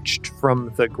detached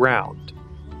from the ground.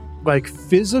 Like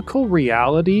physical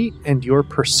reality and your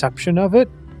perception of it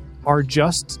are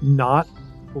just not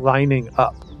lining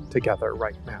up together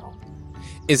right now.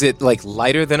 Is it like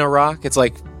lighter than a rock? It's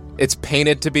like it's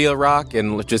painted to be a rock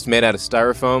and just made out of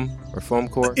styrofoam or foam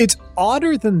core? It's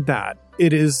odder than that.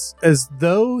 It is as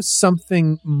though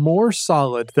something more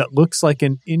solid that looks like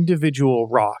an individual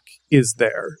rock is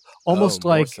there. Almost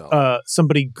like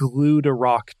somebody glued a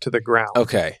rock to the ground.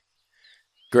 Okay.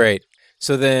 Great.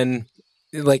 So then,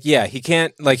 like, yeah, he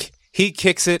can't, like, he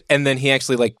kicks it and then he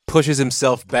actually, like, pushes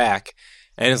himself back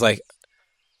and is like,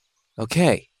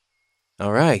 okay,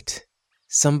 all right,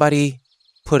 somebody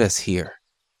put us here.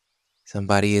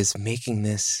 Somebody is making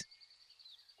this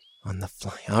on the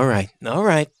fly. All right.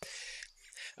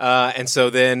 And so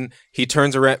then he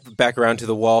turns back around to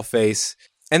the wall face.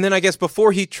 And then I guess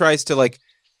before he tries to, like,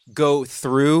 go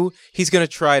through, he's going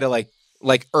to try to, like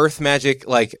earth magic,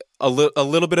 like, a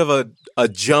little bit of a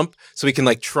jump so he can,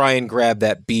 like, try and grab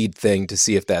that bead thing to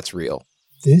see if that's real.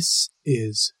 This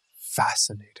is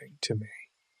fascinating to me.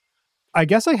 I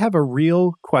guess I have a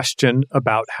real question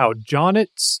about how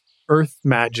Jonnet's earth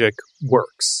magic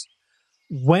works.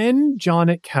 When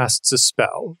Jonnet casts a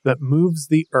spell that moves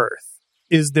the earth,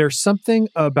 is there something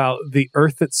about the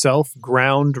earth itself,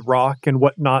 ground, rock, and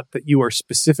whatnot that you are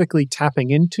specifically tapping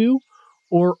into?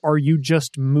 Or are you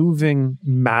just moving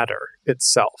matter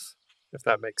itself, if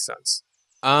that makes sense?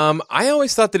 I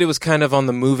always thought that it was kind of on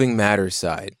the moving matter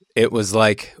side. It was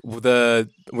like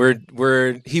it's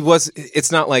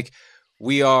not like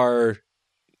we are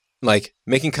like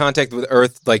making contact with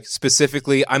earth, like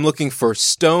specifically I'm looking for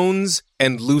stones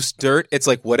and loose dirt. It's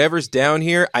like whatever's down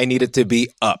here, I need it to be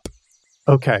up.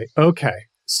 Okay.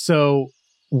 So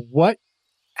what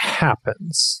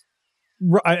happens?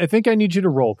 I think I need you to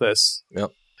roll this.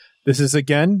 Yep. This is,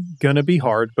 again, going to be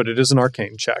hard, but it is an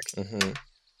arcane check. Mm-hmm.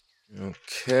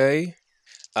 Okay.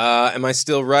 Am I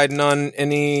still riding on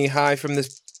any high from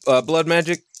this blood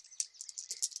magic?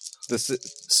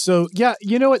 So, yeah,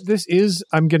 you know what? This is,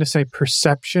 I'm going to say,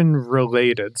 perception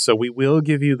related. So we will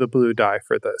give you the blue die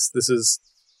for this. This is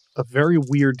a very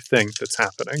weird thing that's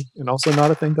happening, and also not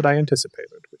a thing that I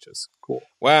anticipated, which is cool.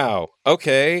 Wow.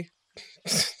 Okay.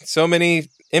 So many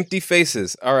empty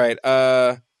faces. All right.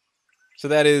 So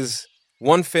that is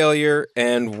 1 failure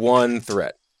and 1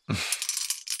 threat.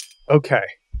 Okay.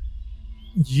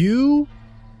 You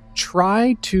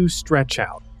try to stretch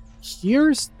out.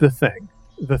 Here's the thing.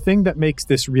 The thing that makes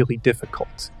this really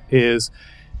difficult is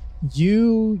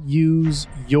you use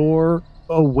your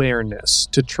awareness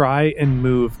to try and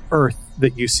move earth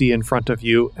that you see in front of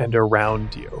you and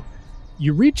around you.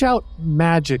 You reach out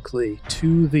magically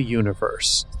to the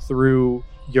universe through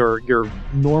your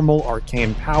normal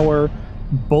arcane power,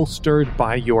 bolstered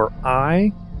by your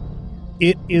eye.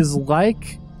 It is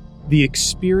like the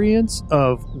experience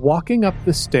of walking up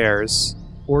the stairs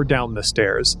or down the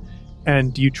stairs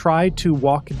and you try to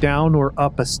walk down or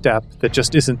up a step that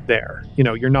just isn't there.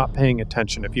 You're not paying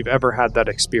attention. If you've ever had that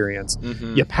experience,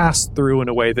 you pass through in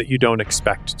a way that you don't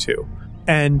expect to.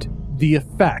 And the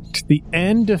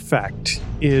end effect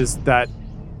is that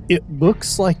it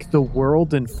looks like the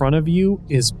world in front of you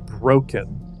is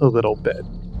broken a little bit.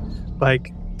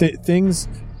 Like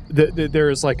there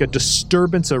is like a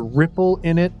disturbance, a ripple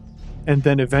in it, and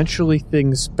then eventually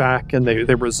things back and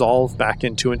they resolve back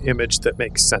into an image that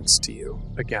makes sense to you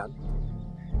again.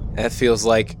 That feels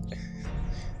like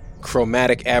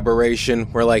chromatic aberration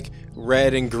where like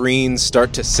red and green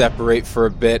start to separate for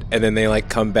a bit and then they like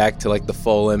come back to like the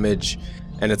full image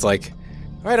and it's like,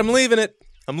 all right, I'm leaving it.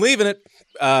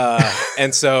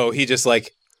 And so he just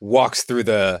like walks through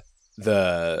the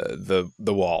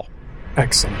wall.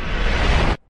 Excellent.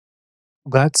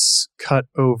 Let's cut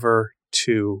over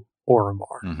to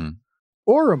Oromar. Mm-hmm.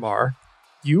 Oromar,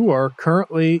 you are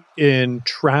currently in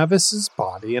Travis's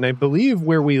body, and I believe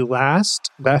where we last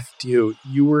left you,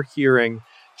 you were hearing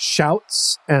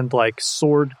shouts and like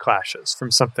sword clashes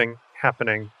from something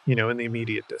happening, in the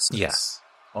immediate distance. Yes.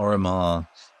 Oromar,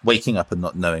 waking up and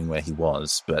not knowing where he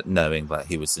was, but knowing that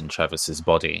he was in Travis's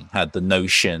body, had the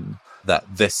notion that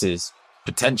this is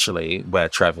potentially where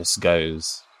Travis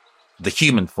goes, the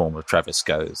human form of Travis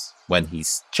goes when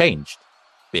he's changed,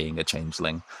 being a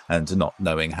changeling, and not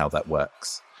knowing how that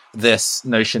works. This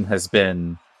notion has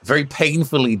been very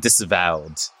painfully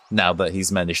disavowed now that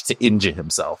he's managed to injure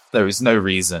himself. There is no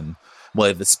reason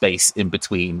why the space in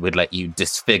between would let you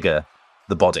disfigure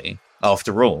the body.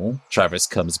 After all, Travis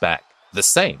comes back the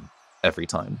same every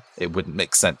time. It wouldn't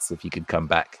make sense if he could come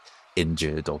back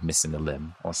injured or missing a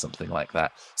limb or something like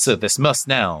that. So this must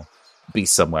now be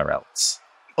somewhere else.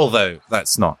 Although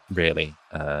that's not really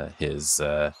his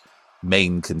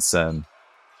main concern.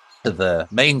 The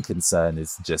main concern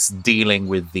is just dealing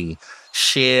with the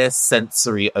sheer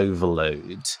sensory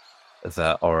overload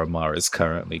that Oromar is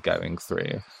currently going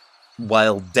through.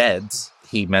 While dead,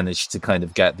 he managed to kind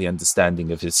of get the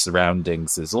understanding of his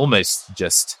surroundings as almost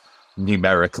just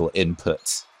numerical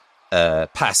input,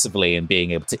 passively, and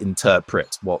being able to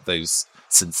interpret what those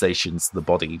sensations the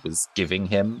body was giving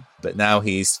him. But now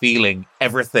he's feeling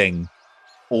everything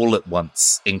all at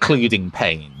once, including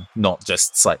pain, not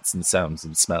just sights and sounds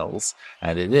and smells.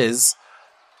 And it is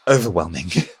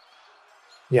overwhelming.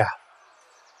 Yeah.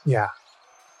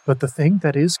 But the thing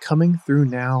that is coming through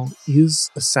now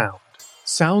is a sound.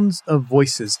 Sounds of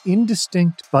voices,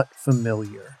 indistinct but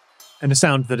familiar. And a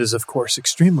sound that is, of course,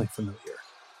 extremely familiar.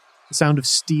 The sound of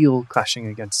steel clashing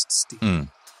against steel.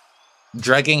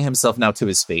 Dragging himself now to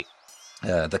his feet,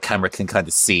 the camera can kind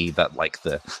of see that, like,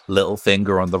 the little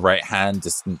finger on the right hand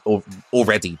is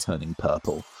already turning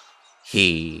purple.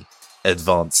 He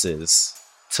advances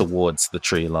towards the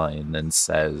tree line and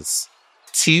says,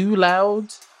 "Too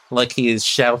loud?" Like he is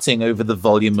shouting over the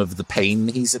volume of the pain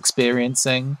he's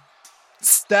experiencing.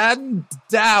 "Stand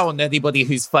down, anybody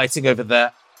who's fighting over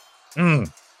there."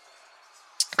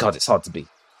 God, it's hard to be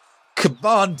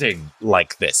commanding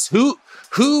like this.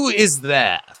 Who is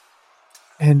there?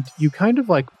 And you kind of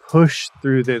like push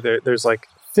through there's like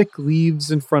thick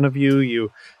leaves in front of you.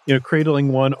 You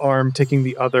cradling one arm, taking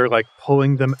the other, like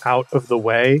pulling them out of the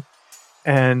way.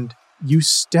 And you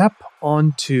step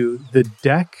onto the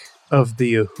deck of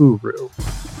the Uhuru.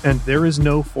 And there is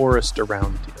no forest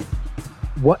around you.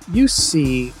 What you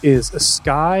see is a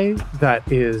sky that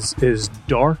is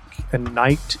dark and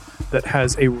night, that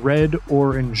has a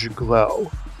red-orange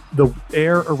glow. The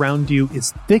air around you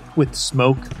is thick with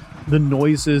smoke. The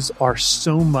noises are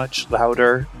so much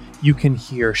louder. You can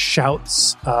hear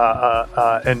shouts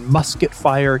and musket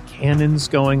fire, cannons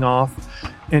going off.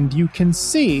 And you can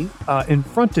see in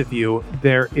front of you,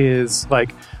 there is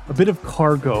like a bit of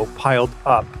cargo piled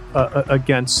up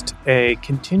against a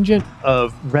contingent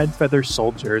of red feather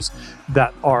soldiers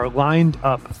that are lined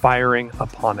up firing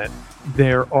upon it.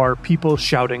 There are people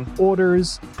shouting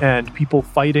orders and people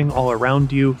fighting all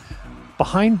around you.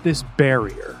 Behind this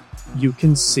barrier, you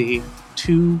can see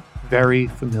two very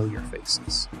familiar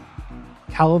faces.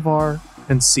 Calavar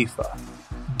and Sifa,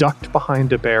 ducked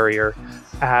behind a barrier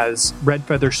as red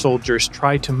feather soldiers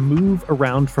try to move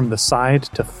around from the side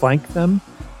to flank them,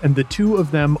 and the two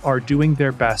of them are doing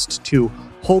their best to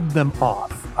hold them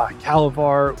off.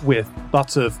 Calavar with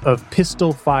lots of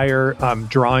pistol fire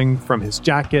drawing from his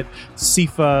jacket,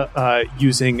 Sifa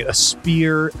using a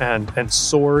spear and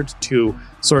sword to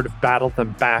sort of battle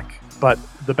them back, but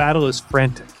the battle is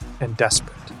frantic and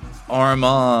desperate.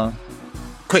 Oromar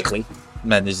quickly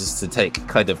manages to take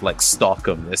kind of like stock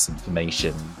of this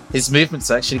information. His movements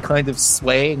are actually kind of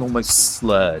swaying, almost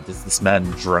slurred. Is this man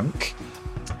drunk?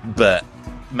 But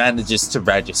manages to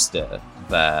register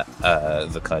that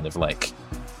the kind of like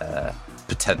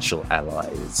potential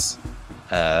allies,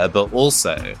 but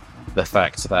also the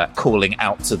fact that calling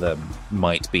out to them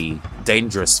might be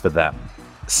dangerous for them.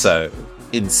 So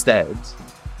instead,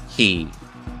 he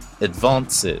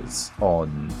advances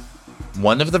on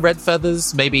one of the red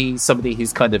feathers, maybe somebody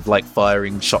who's kind of like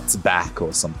firing shots back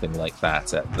or something like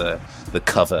that at the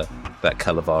cover that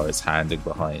Calavar is handing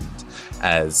behind,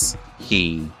 as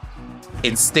he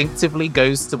instinctively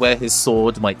goes to where his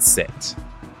sword might sit.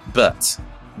 But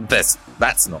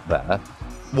that's not there.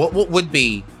 What would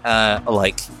be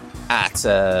like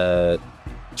at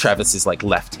Travis's like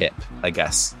left hip, I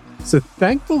guess. So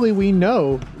thankfully we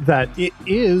know that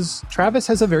Travis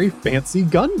has a very fancy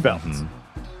gun belt. Mm-hmm.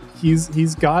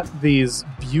 He's got these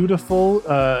beautiful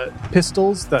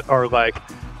pistols that are like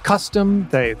custom.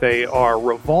 They are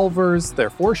revolvers.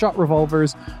 They're 4-shot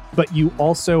revolvers, but you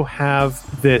also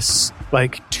have this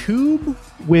like tube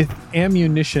with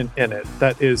ammunition in it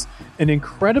that is an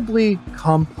incredibly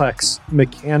complex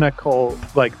mechanical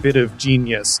like bit of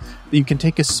genius that you can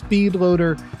take a speed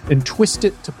loader and twist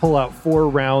it to pull out 4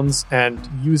 rounds and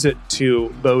use it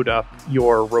to load up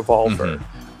your revolver.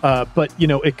 Mm-hmm. But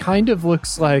it kind of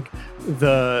looks like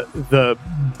the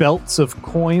belts of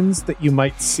coins that you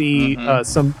might see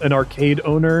an arcade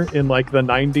owner in like the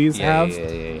 90s have.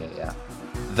 Yeah.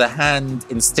 The hand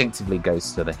instinctively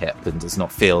goes to the hip and does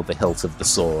not feel the hilt of the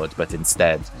sword, but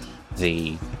instead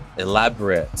the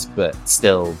elaborate but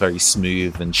still very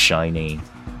smooth and shiny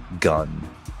gun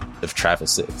of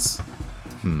Travis's.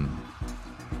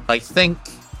 I think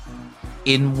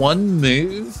in one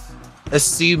move,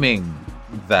 assuming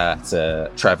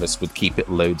that Travis would keep it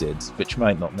loaded, which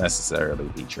might not necessarily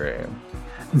be true,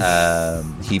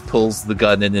 he pulls the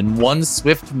gun and in one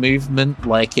swift movement,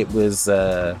 like it was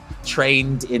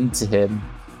trained into him,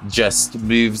 just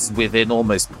moves within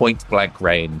almost point-blank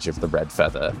range of the red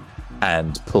feather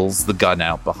and pulls the gun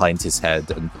out behind his head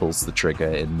and pulls the trigger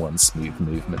in one smooth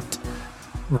movement.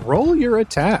 Roll your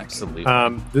attack. Absolutely.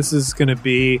 This is going to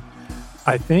be,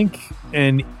 I think,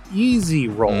 an easy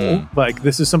roll. Like,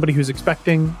 this is somebody who's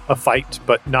expecting a fight,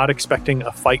 but not expecting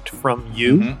a fight from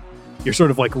you. Mm-hmm. You're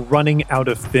sort of like running out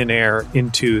of thin air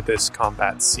into this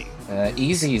combat scene.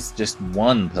 Easy is just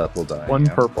 1 purple die. 1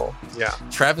 purple, yeah.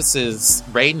 Travis's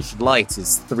ranged light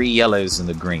is 3 yellows and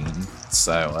a green.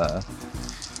 So,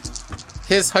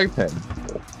 here's hoping.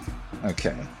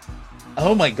 Okay.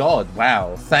 Oh my god,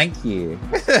 wow. Thank you.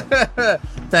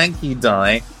 Thank you,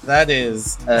 Die. That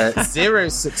is 0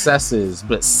 successes,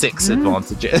 but 6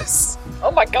 advantages.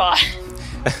 Oh my god.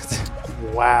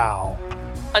 Wow.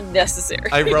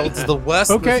 Unnecessary. I rolled the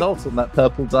worst result on that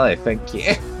purple die, thank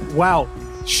you. Wow.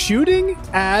 Shooting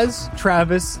as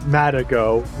Travis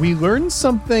Madigo, we learned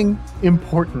something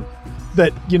important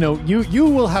that, you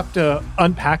will have to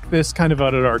unpack this kind of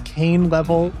at an arcane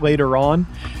level later on.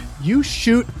 You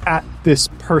shoot at this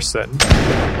person.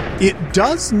 It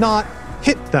does not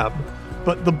hit them,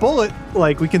 but the bullet,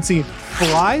 like we can see,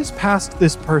 flies past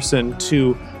this person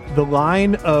to the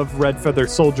line of red feather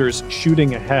soldiers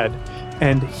shooting ahead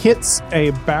and hits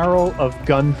a barrel of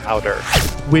gunpowder,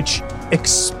 which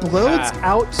explodes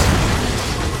out.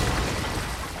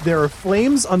 There are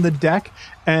flames on the deck,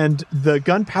 and the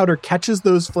gunpowder catches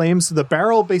those flames. So the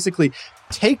barrel basically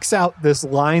takes out this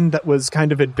line that was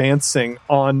kind of advancing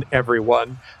on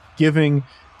everyone, giving,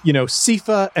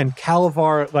 Sifa and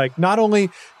Calavar, like, not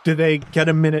only do they get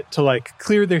a minute to like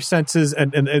clear their senses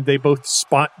and they both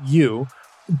spot you,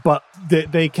 but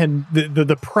they can,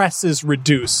 the press is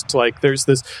reduced. Like, there's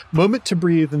this moment to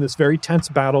breathe in this very tense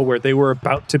battle where they were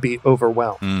about to be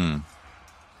overwhelmed.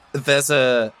 There's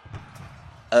a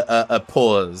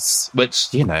pause,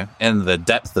 which, in the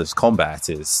depth of combat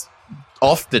is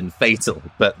often fatal,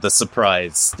 but the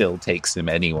surprise still takes him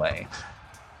anyway.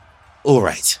 All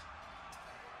right.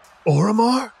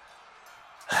 Oromar?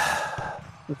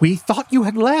 We thought you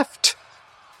had left.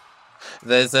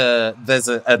 There's a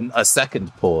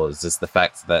second pause, is the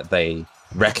fact that they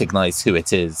recognize who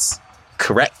it is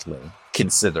correctly,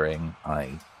 considering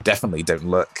I definitely don't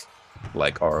look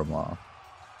like Oromar.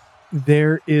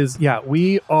 There is,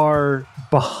 we are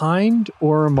behind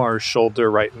Oromar's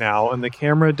shoulder right now, and the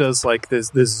camera does like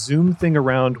this zoom thing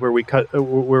around where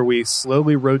we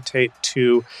slowly rotate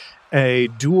to a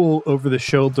dual over the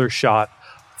shoulder shot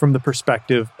from the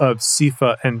perspective of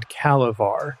Sifa and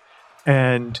Calavar,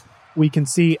 and we can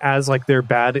see as like their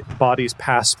bodies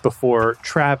pass before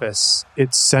Travis,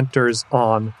 it centers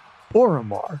on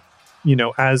Oromar,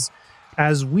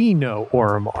 as we know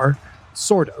Oromar,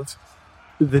 sort of.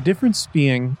 The difference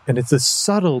being, and it's a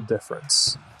subtle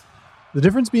difference, the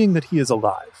difference being that he is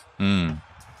alive.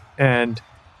 And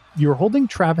you're holding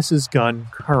Travis's gun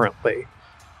currently,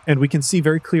 and we can see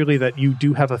very clearly that you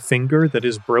do have a finger that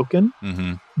is broken,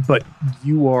 but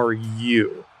you are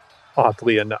you,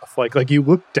 oddly enough. Like you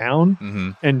look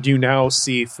down, and you now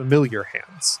see familiar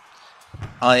hands.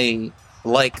 I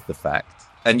like the fact,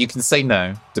 and you can say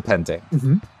no, depending,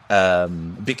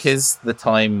 because the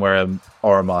time where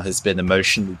Oromar has been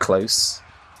emotionally close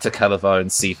to Calavar and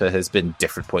Sifa has been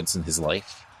different points in his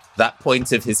life. That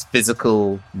point of his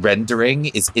physical rendering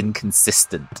is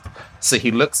inconsistent. So he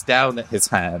looks down at his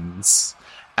hands,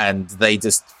 and they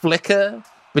just flicker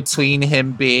between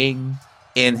him being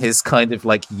in his kind of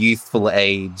like youthful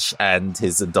age and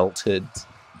his adulthood.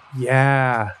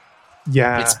 Yeah.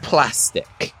 It's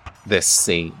plastic, this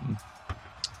scene.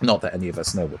 Not that any of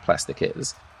us know what plastic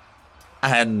is.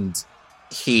 And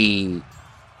his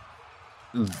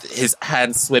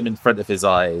hands swim in front of his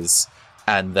eyes,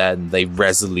 and then they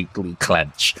resolutely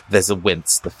clench. There's a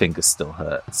wince, the finger still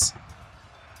hurts.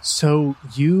 So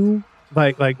you,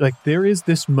 like there is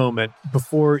this moment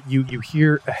before you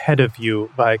hear ahead of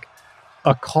you, like,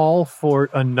 a call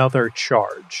for another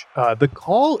charge. The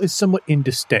call is somewhat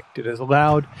indistinct. It is a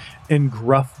loud and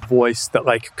gruff voice that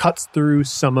like cuts through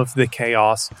some of the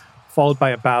chaos, followed by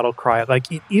a battle cry.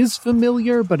 Like, it is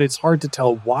familiar, but it's hard to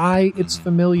tell why it's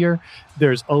familiar.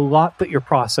 There's a lot that you're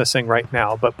processing right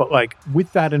now, but like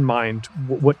with that in mind,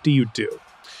 what do you do?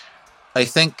 I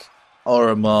think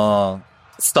Oromar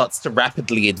starts to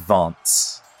rapidly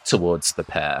advance towards the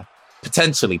pair,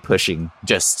 potentially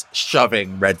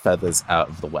shoving Red Feathers out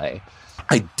of the way.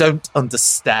 I don't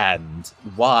understand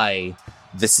why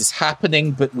this is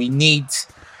happening, but we need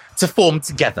to form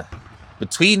together.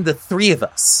 Between the three of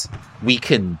us, we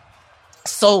can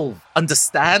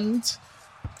understand.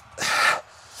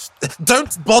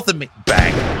 Don't bother me.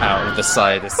 Bang out of the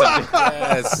side or something.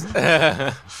 Yes.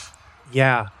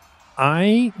 Yeah.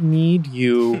 I need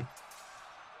you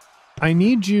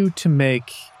to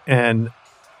make an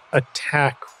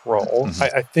attack roll.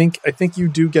 I think you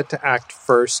do get to act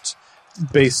first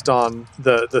based on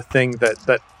the thing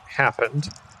that happened.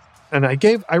 And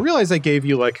I realized I gave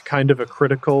you like kind of a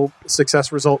critical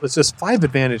success result. It's just 5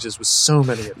 advantages with so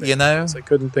many advantages. You know? I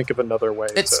couldn't think of another way.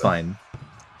 It's fine.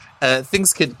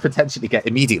 Things could potentially get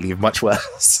immediately much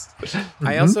worse.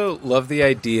 I also love the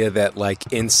idea that,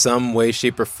 like, in some way,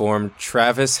 shape, or form,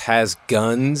 Travis has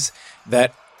guns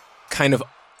that kind of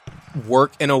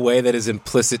work in a way that is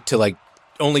implicit to, like,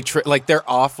 only like they're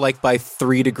off like by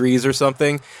 3 degrees or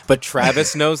something, but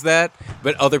Travis knows that,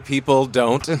 but other people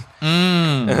don't.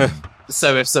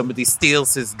 So if somebody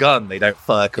steals his gun, they don't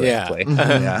fire correctly.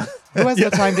 Yeah. Who has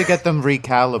the time to get them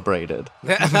recalibrated?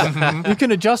 You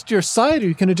can adjust your sight, or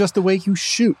you can adjust the way you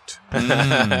shoot.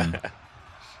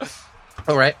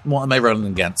 All right, what am I rolling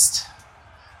against?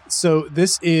 So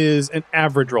this is an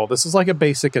average roll. This is like a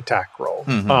basic attack roll.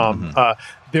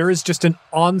 There is just an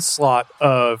onslaught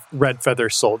of Red Feather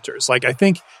soldiers. Like, I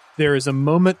think there is a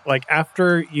moment, like,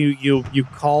 after you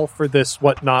call for this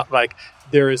whatnot, like,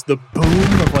 there is the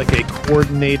boom of, like, a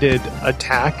coordinated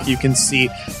attack. You can see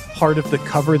part of the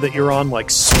cover that you're on, like,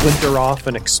 splinter off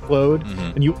and explode.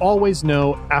 And you always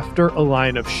know after a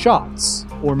line of shots,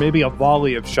 or maybe a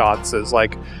volley of shots, as,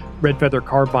 like, Red Feather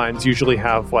carbines usually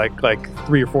have, like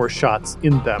 3 or 4 shots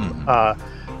in them.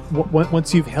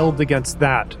 Once you've held against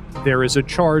that, there is a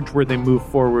charge where they move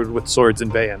forward with swords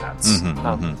and bayonets.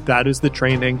 That is the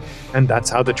training, and that's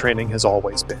how the training has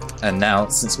always been. And now,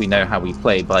 since we know how we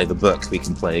play by the book, we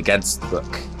can play against the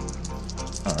book.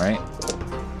 All right.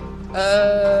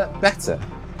 Better.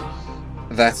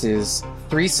 That is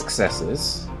 3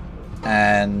 successes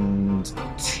and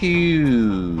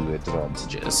 2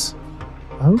 advantages.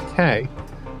 Okay.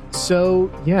 So,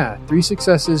 yeah, 3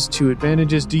 successes, 2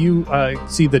 advantages. Do you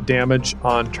see the damage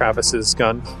on Travis's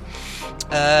gun?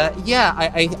 Yeah,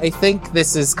 I think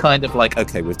this is kind of like,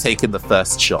 okay, we've taken the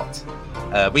first shot.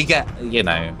 We get,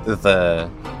 the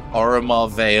Oromar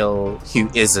Vale who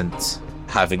isn't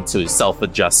having to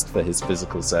self-adjust for his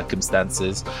physical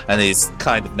circumstances, and is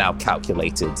kind of now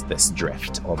calculated this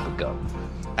drift on the gun.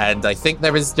 And I think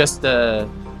there is just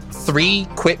 3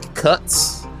 quick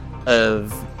cuts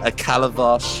of a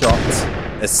Calavar shot,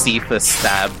 a Sifa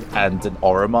stab, and an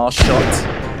Oromar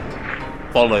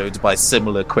shot, followed by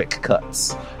similar quick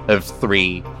cuts of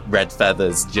 3 Red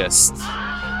Feathers just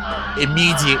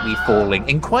immediately falling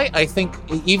in quite, I think,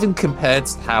 even compared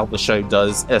to how the show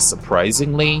does, a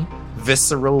surprisingly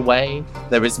visceral way.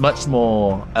 There is much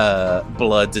more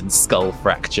blood and skull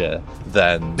fracture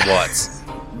than what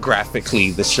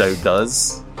graphically the show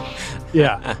does.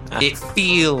 Yeah. It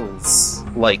feels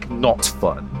like not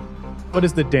fun. What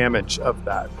is the damage of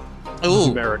that? Ooh,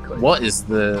 numerically. what is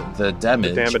the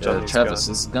damage, damage on of these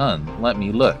Travis's gun? Let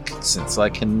me look, since I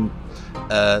can...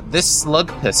 this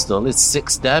slug pistol is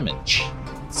 6 damage.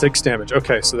 6 damage.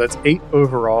 Okay, so that's 8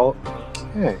 overall.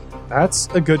 Okay, that's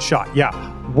a good shot. Yeah.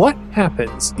 What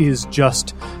happens is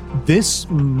just this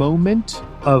moment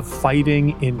of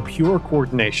fighting in pure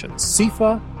coordination.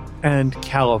 Sifa and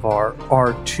Calavar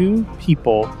are 2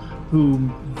 people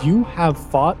whom you have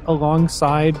fought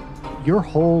alongside your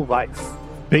whole life.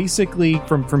 Basically,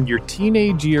 from your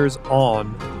teenage years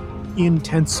on, in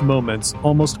tense moments,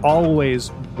 almost always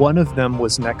one of them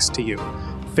was next to you,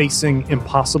 facing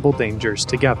impossible dangers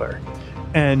together.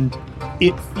 And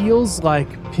it feels like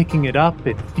picking it up,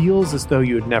 it feels as though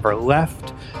you had never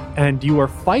left, and you are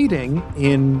fighting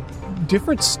in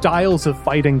different styles of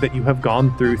fighting that you have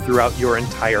gone through throughout your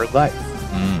entire life.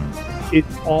 It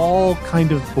all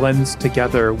kind of blends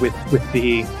together with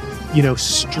the,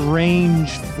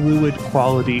 strange fluid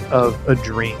quality of a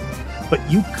dream. But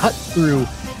you cut through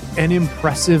an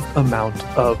impressive amount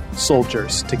of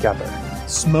soldiers together.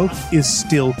 Smoke is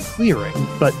still clearing,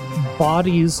 but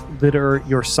bodies litter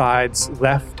your sides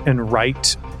left and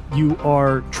right. You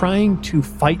are trying to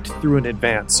fight through an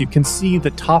advance. You can see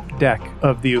the top deck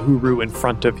of the Uhuru in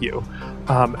front of you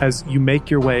as you make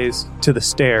your ways to the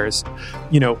stairs,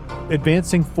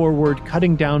 advancing forward,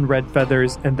 cutting down red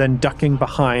feathers, and then ducking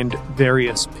behind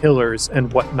various pillars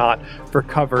and whatnot for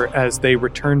cover as they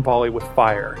return volley with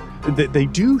fire. They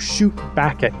do shoot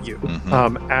back at you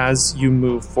as you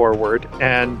move forward,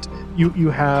 and you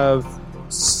have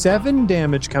 7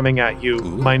 damage coming at you.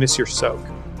 Ooh. Minus your soak.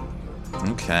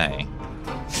 Okay.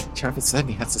 Travis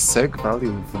only has a soak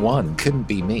value of 1. Couldn't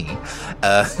be me.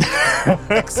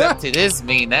 Except it is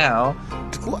me now.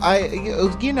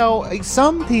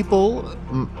 Some people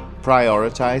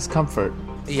prioritize comfort.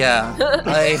 Yeah.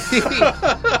 I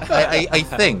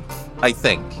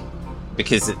think,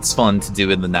 because it's fun to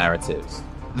do in the narrative,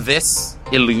 this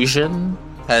illusion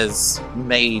has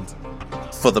made,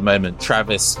 for the moment,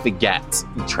 Travis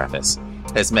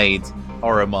has made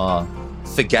Oromar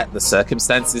forget the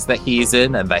circumstances that he is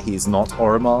in and that he's not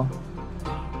Oromar.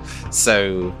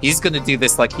 So he's going to do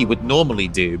this like he would normally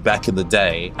do back in the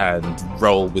day and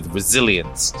roll with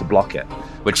resilience to block it,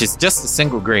 which is just a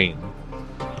single green.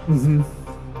 Mm-hmm.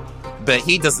 But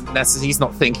he doesn't necessarily, he's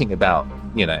not thinking about,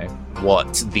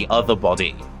 what the other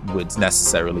body would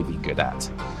necessarily be good at.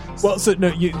 Well, so no,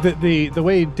 the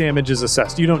way damage is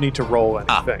assessed, you don't need to roll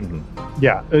anything.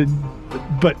 Yeah.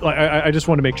 But I just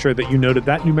want to make sure that you noted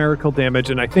that numerical damage,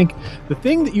 and I think the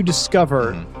thing that you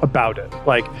discover about it,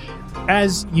 like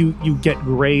as you get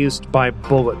grazed by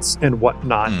bullets and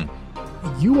whatnot,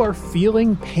 you are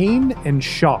feeling pain and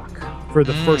shock for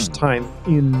the first time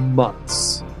in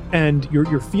months, and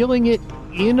you're feeling it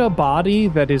in a body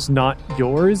that is not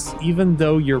yours, even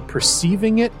though you're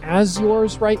perceiving it as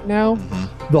yours right now.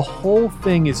 The whole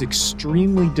thing is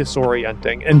extremely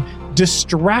disorienting and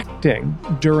distracting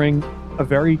during a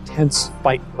very tense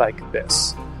fight like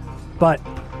this. But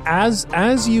as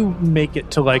you make it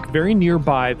to very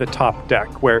nearby the top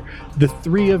deck, where the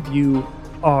 3 of you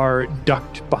are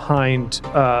ducked behind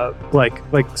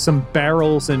like some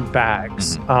barrels and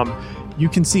bags, you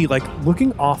can see,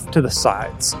 looking off to the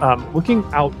sides, looking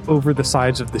out over the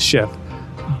sides of the ship,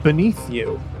 beneath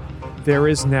you, there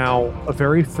is now a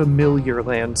very familiar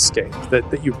landscape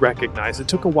that you recognize. It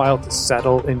took a while to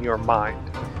settle in your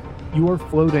mind. You are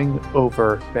floating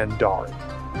over Bandari.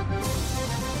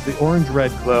 The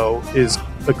orange-red glow is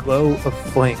the glow of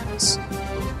flames.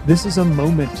 This is a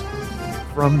moment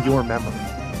from your memory.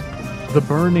 The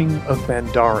burning of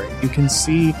Bandari. You can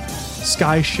see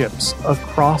sky ships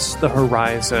across the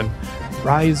horizon,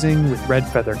 rising with red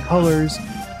feather colors.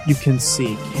 You can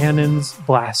see cannons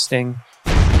blasting.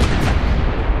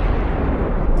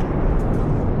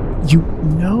 You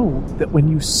know that when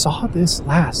you saw this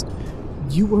last,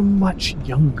 you were much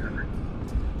younger.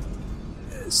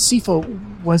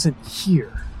 Sifa wasn't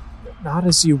here, not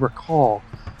as you recall,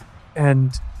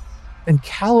 and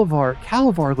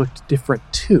Calavar looked different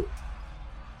too.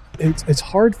 It's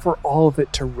hard for all of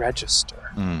it to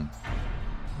register.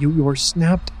 You were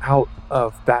snapped out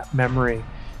of that memory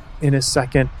in a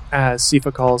second as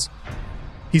Sifa calls,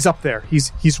 "He's up there.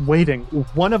 He's waiting.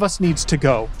 One of us needs to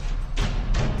go."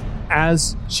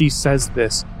 As she says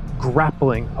this,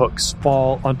 grappling hooks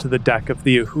fall onto the deck of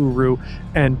the Uhuru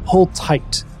and pull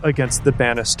tight against the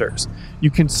banisters. You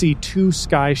can see 2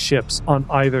 sky ships on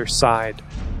either side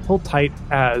pull tight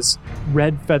as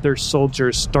red feather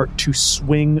soldiers start to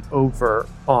swing over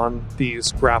on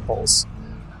these grapples.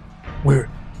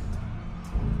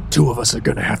 "2 of us are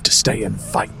going to have to stay and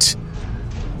fight."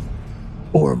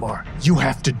 Oromar, you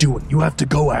have to do it. You have to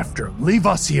go after him. Leave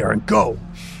us here and go.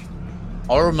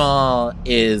 Oromar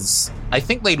is... I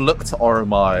think they look to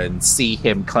Oromar and see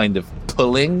him kind of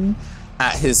pulling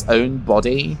at his own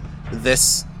body.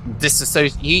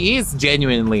 He is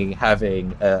genuinely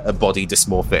having a body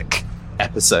dysmorphic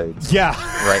episode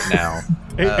right now.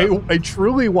 A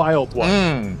truly wild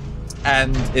one.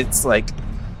 And it's like,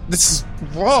 this is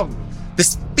wrong.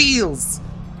 This feels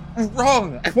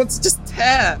wrong. I want to just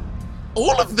tear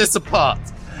all of this apart.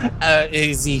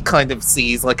 As he kind of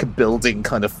sees like a building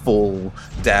kind of fall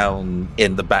down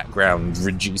in the background,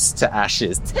 reduced to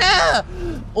ashes. Tear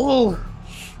all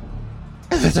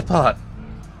of it apart.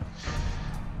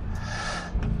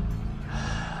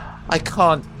 I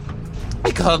can't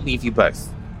leave you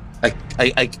both. I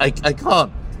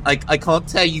can't. I can't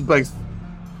tear you both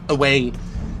away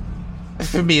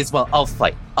from me as well. I'll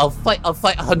fight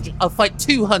 100. I'll fight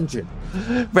 200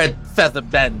 red feather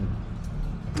men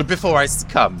before I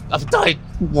succumb. I've died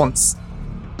once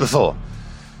before.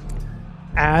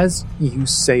 As you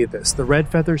say this, the red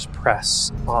feathers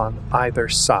press on either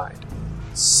side.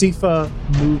 Sifa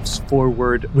moves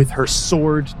forward with her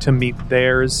sword to meet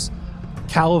theirs.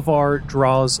 Calavar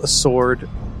draws a sword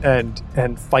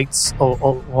and fights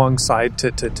alongside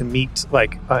to meet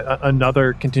like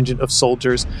another contingent of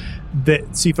soldiers.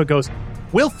 That Sifa goes,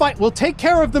 "We'll fight. We'll take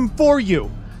care of them for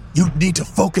you. You need to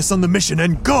focus on the mission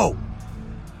and go."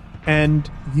 And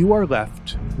you are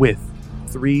left with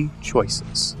 3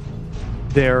 choices.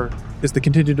 There is the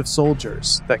contingent of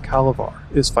soldiers that Calavar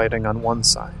is fighting on one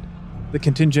side, the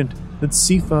contingent that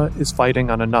Sifa is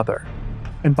fighting on another,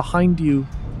 and behind you,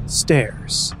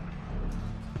 stairs.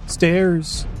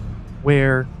 Stairs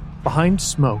where, behind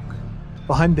smoke,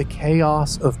 behind the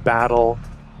chaos of battle,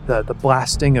 the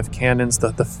blasting of cannons,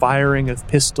 the firing of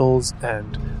pistols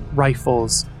and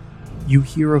rifles, you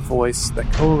hear a voice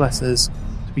that coalesces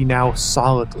to be now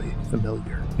solidly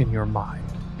familiar in your mind.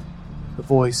 The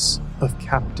voice of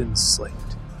Captain Slate,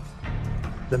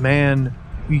 the man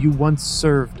who you once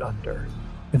served under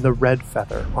in the Red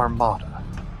Feather Armada,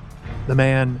 the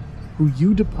man who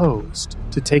you deposed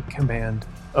to take command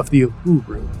of the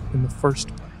Uhuru in the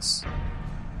first place.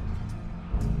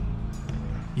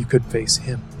 You could face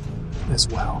him as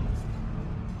well.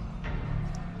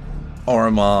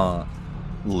 Oromar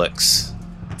looks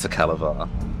to Calavar.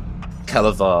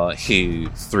 Calavar, who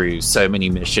through so many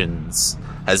missions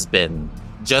has been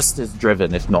just as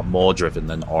driven, if not more driven,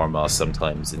 than Oromar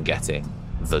sometimes in getting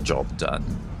the job done.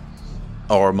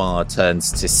 Oromar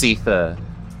turns to Sifa,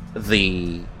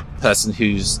 the person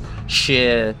whose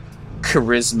sheer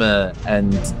charisma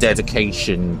and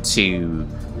dedication to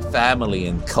family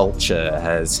and culture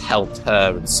has helped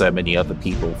her and so many other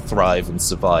people thrive and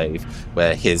survive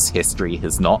where his history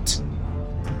has not.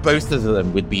 Both of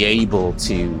them would be able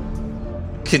to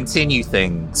continue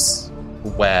things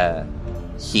where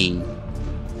he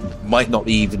might not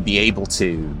even be able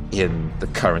to in the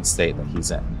current state that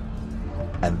he's in.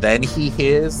 And then he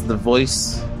hears the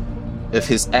voice of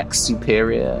his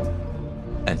ex-superior,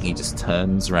 and he just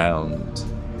turns round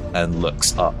and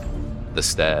looks up the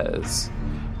stairs.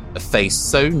 A face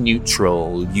so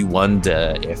neutral, you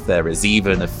wonder if there is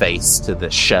even a face to the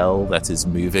shell that is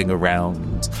moving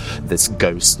around this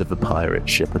ghost of a pirate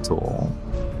ship at all.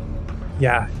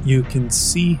 Yeah, you can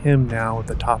see him now at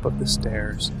the top of the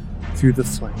stairs through the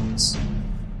flames.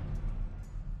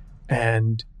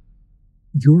 And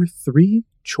your 3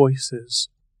 choices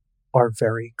are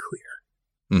very clear.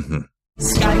 Mm-hmm.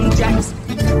 Scotty Jackson.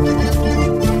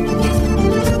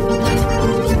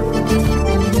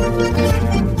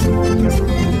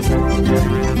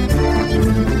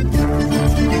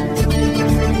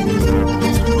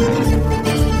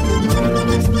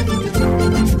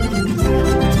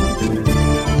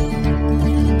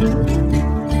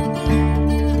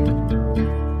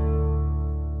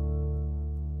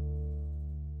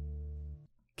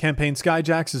 Campaign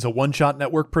Skyjacks is a One-Shot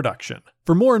Network production.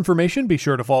 For more information, be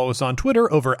sure to follow us on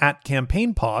Twitter over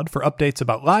 @CampaignPod for updates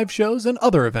about live shows and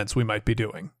other events we might be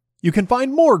doing. You can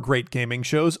find more great gaming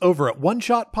shows over at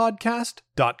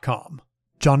OneShotPodcast.com.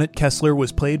 Jonnet Kessler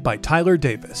was played by Tyler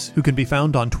Davis, who can be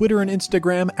found on Twitter and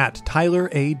Instagram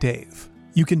 @TylerADave.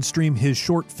 You can stream his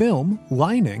short film,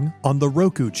 Lining, on the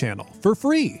Roku channel for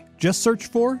free. Just search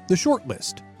for The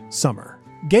Shortlist, Summer.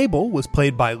 Gable was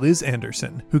played by Liz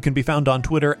Anderson, who can be found on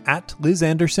Twitter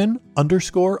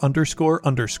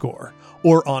 @LizAnderson___,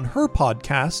 or on her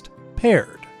podcast,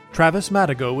 Paired. Travis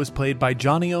Madigo was played by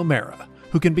Johnny O'Mara,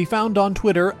 who can be found on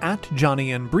Twitter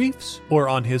 @JohnnyandBriefs, or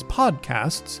on his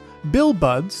podcasts, Bill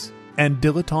Buds and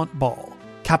Dilettante Ball.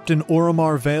 Captain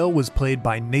Oromar Vale was played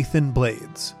by Nathan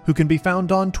Blades, who can be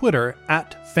found on Twitter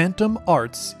at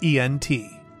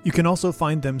PhantomArtsENT. You can also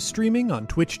find them streaming on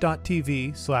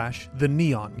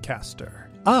twitch.tv/TheNeonCaster.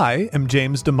 I am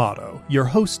James D'Amato, your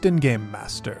host and game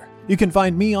master. You can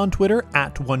find me on Twitter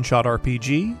at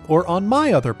OneShotRPG or on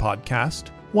my other podcast,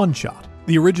 One Shot.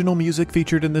 The original music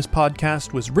featured in this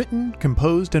podcast was written,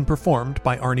 composed, and performed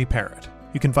by Arnie Parrott.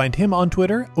 You can find him on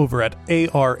Twitter over at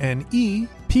ARNEPARROTT.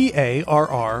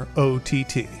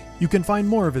 You can find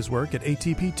more of his work at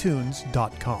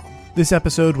atptunes.com. This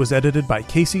episode was edited by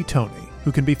Casey Toney,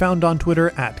 who can be found on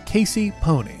Twitter at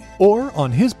CaseyPony, or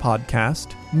on his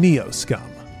podcast, NeoScum.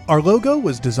 Our logo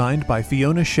was designed by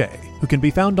Fiona Shea, who can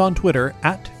be found on Twitter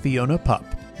at FionaPup.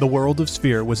 The World of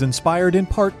Sphere was inspired in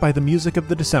part by the music of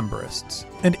the Decemberists,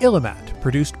 and Illimat,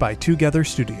 produced by Together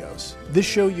Studios. This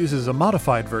show uses a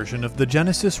modified version of the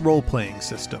Genesis role-playing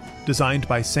system, designed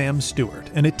by Sam Stewart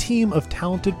and a team of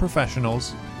talented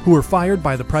professionals who were fired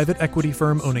by the private equity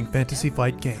firm owning Fantasy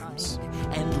Flight Games.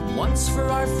 And once for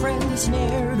our friends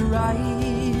ne'er to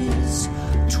rise,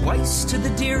 twice to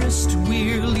the dearest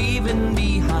we're leaving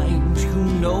behind, who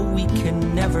know we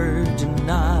can never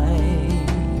deny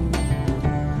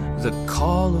the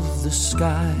call of the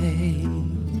sky.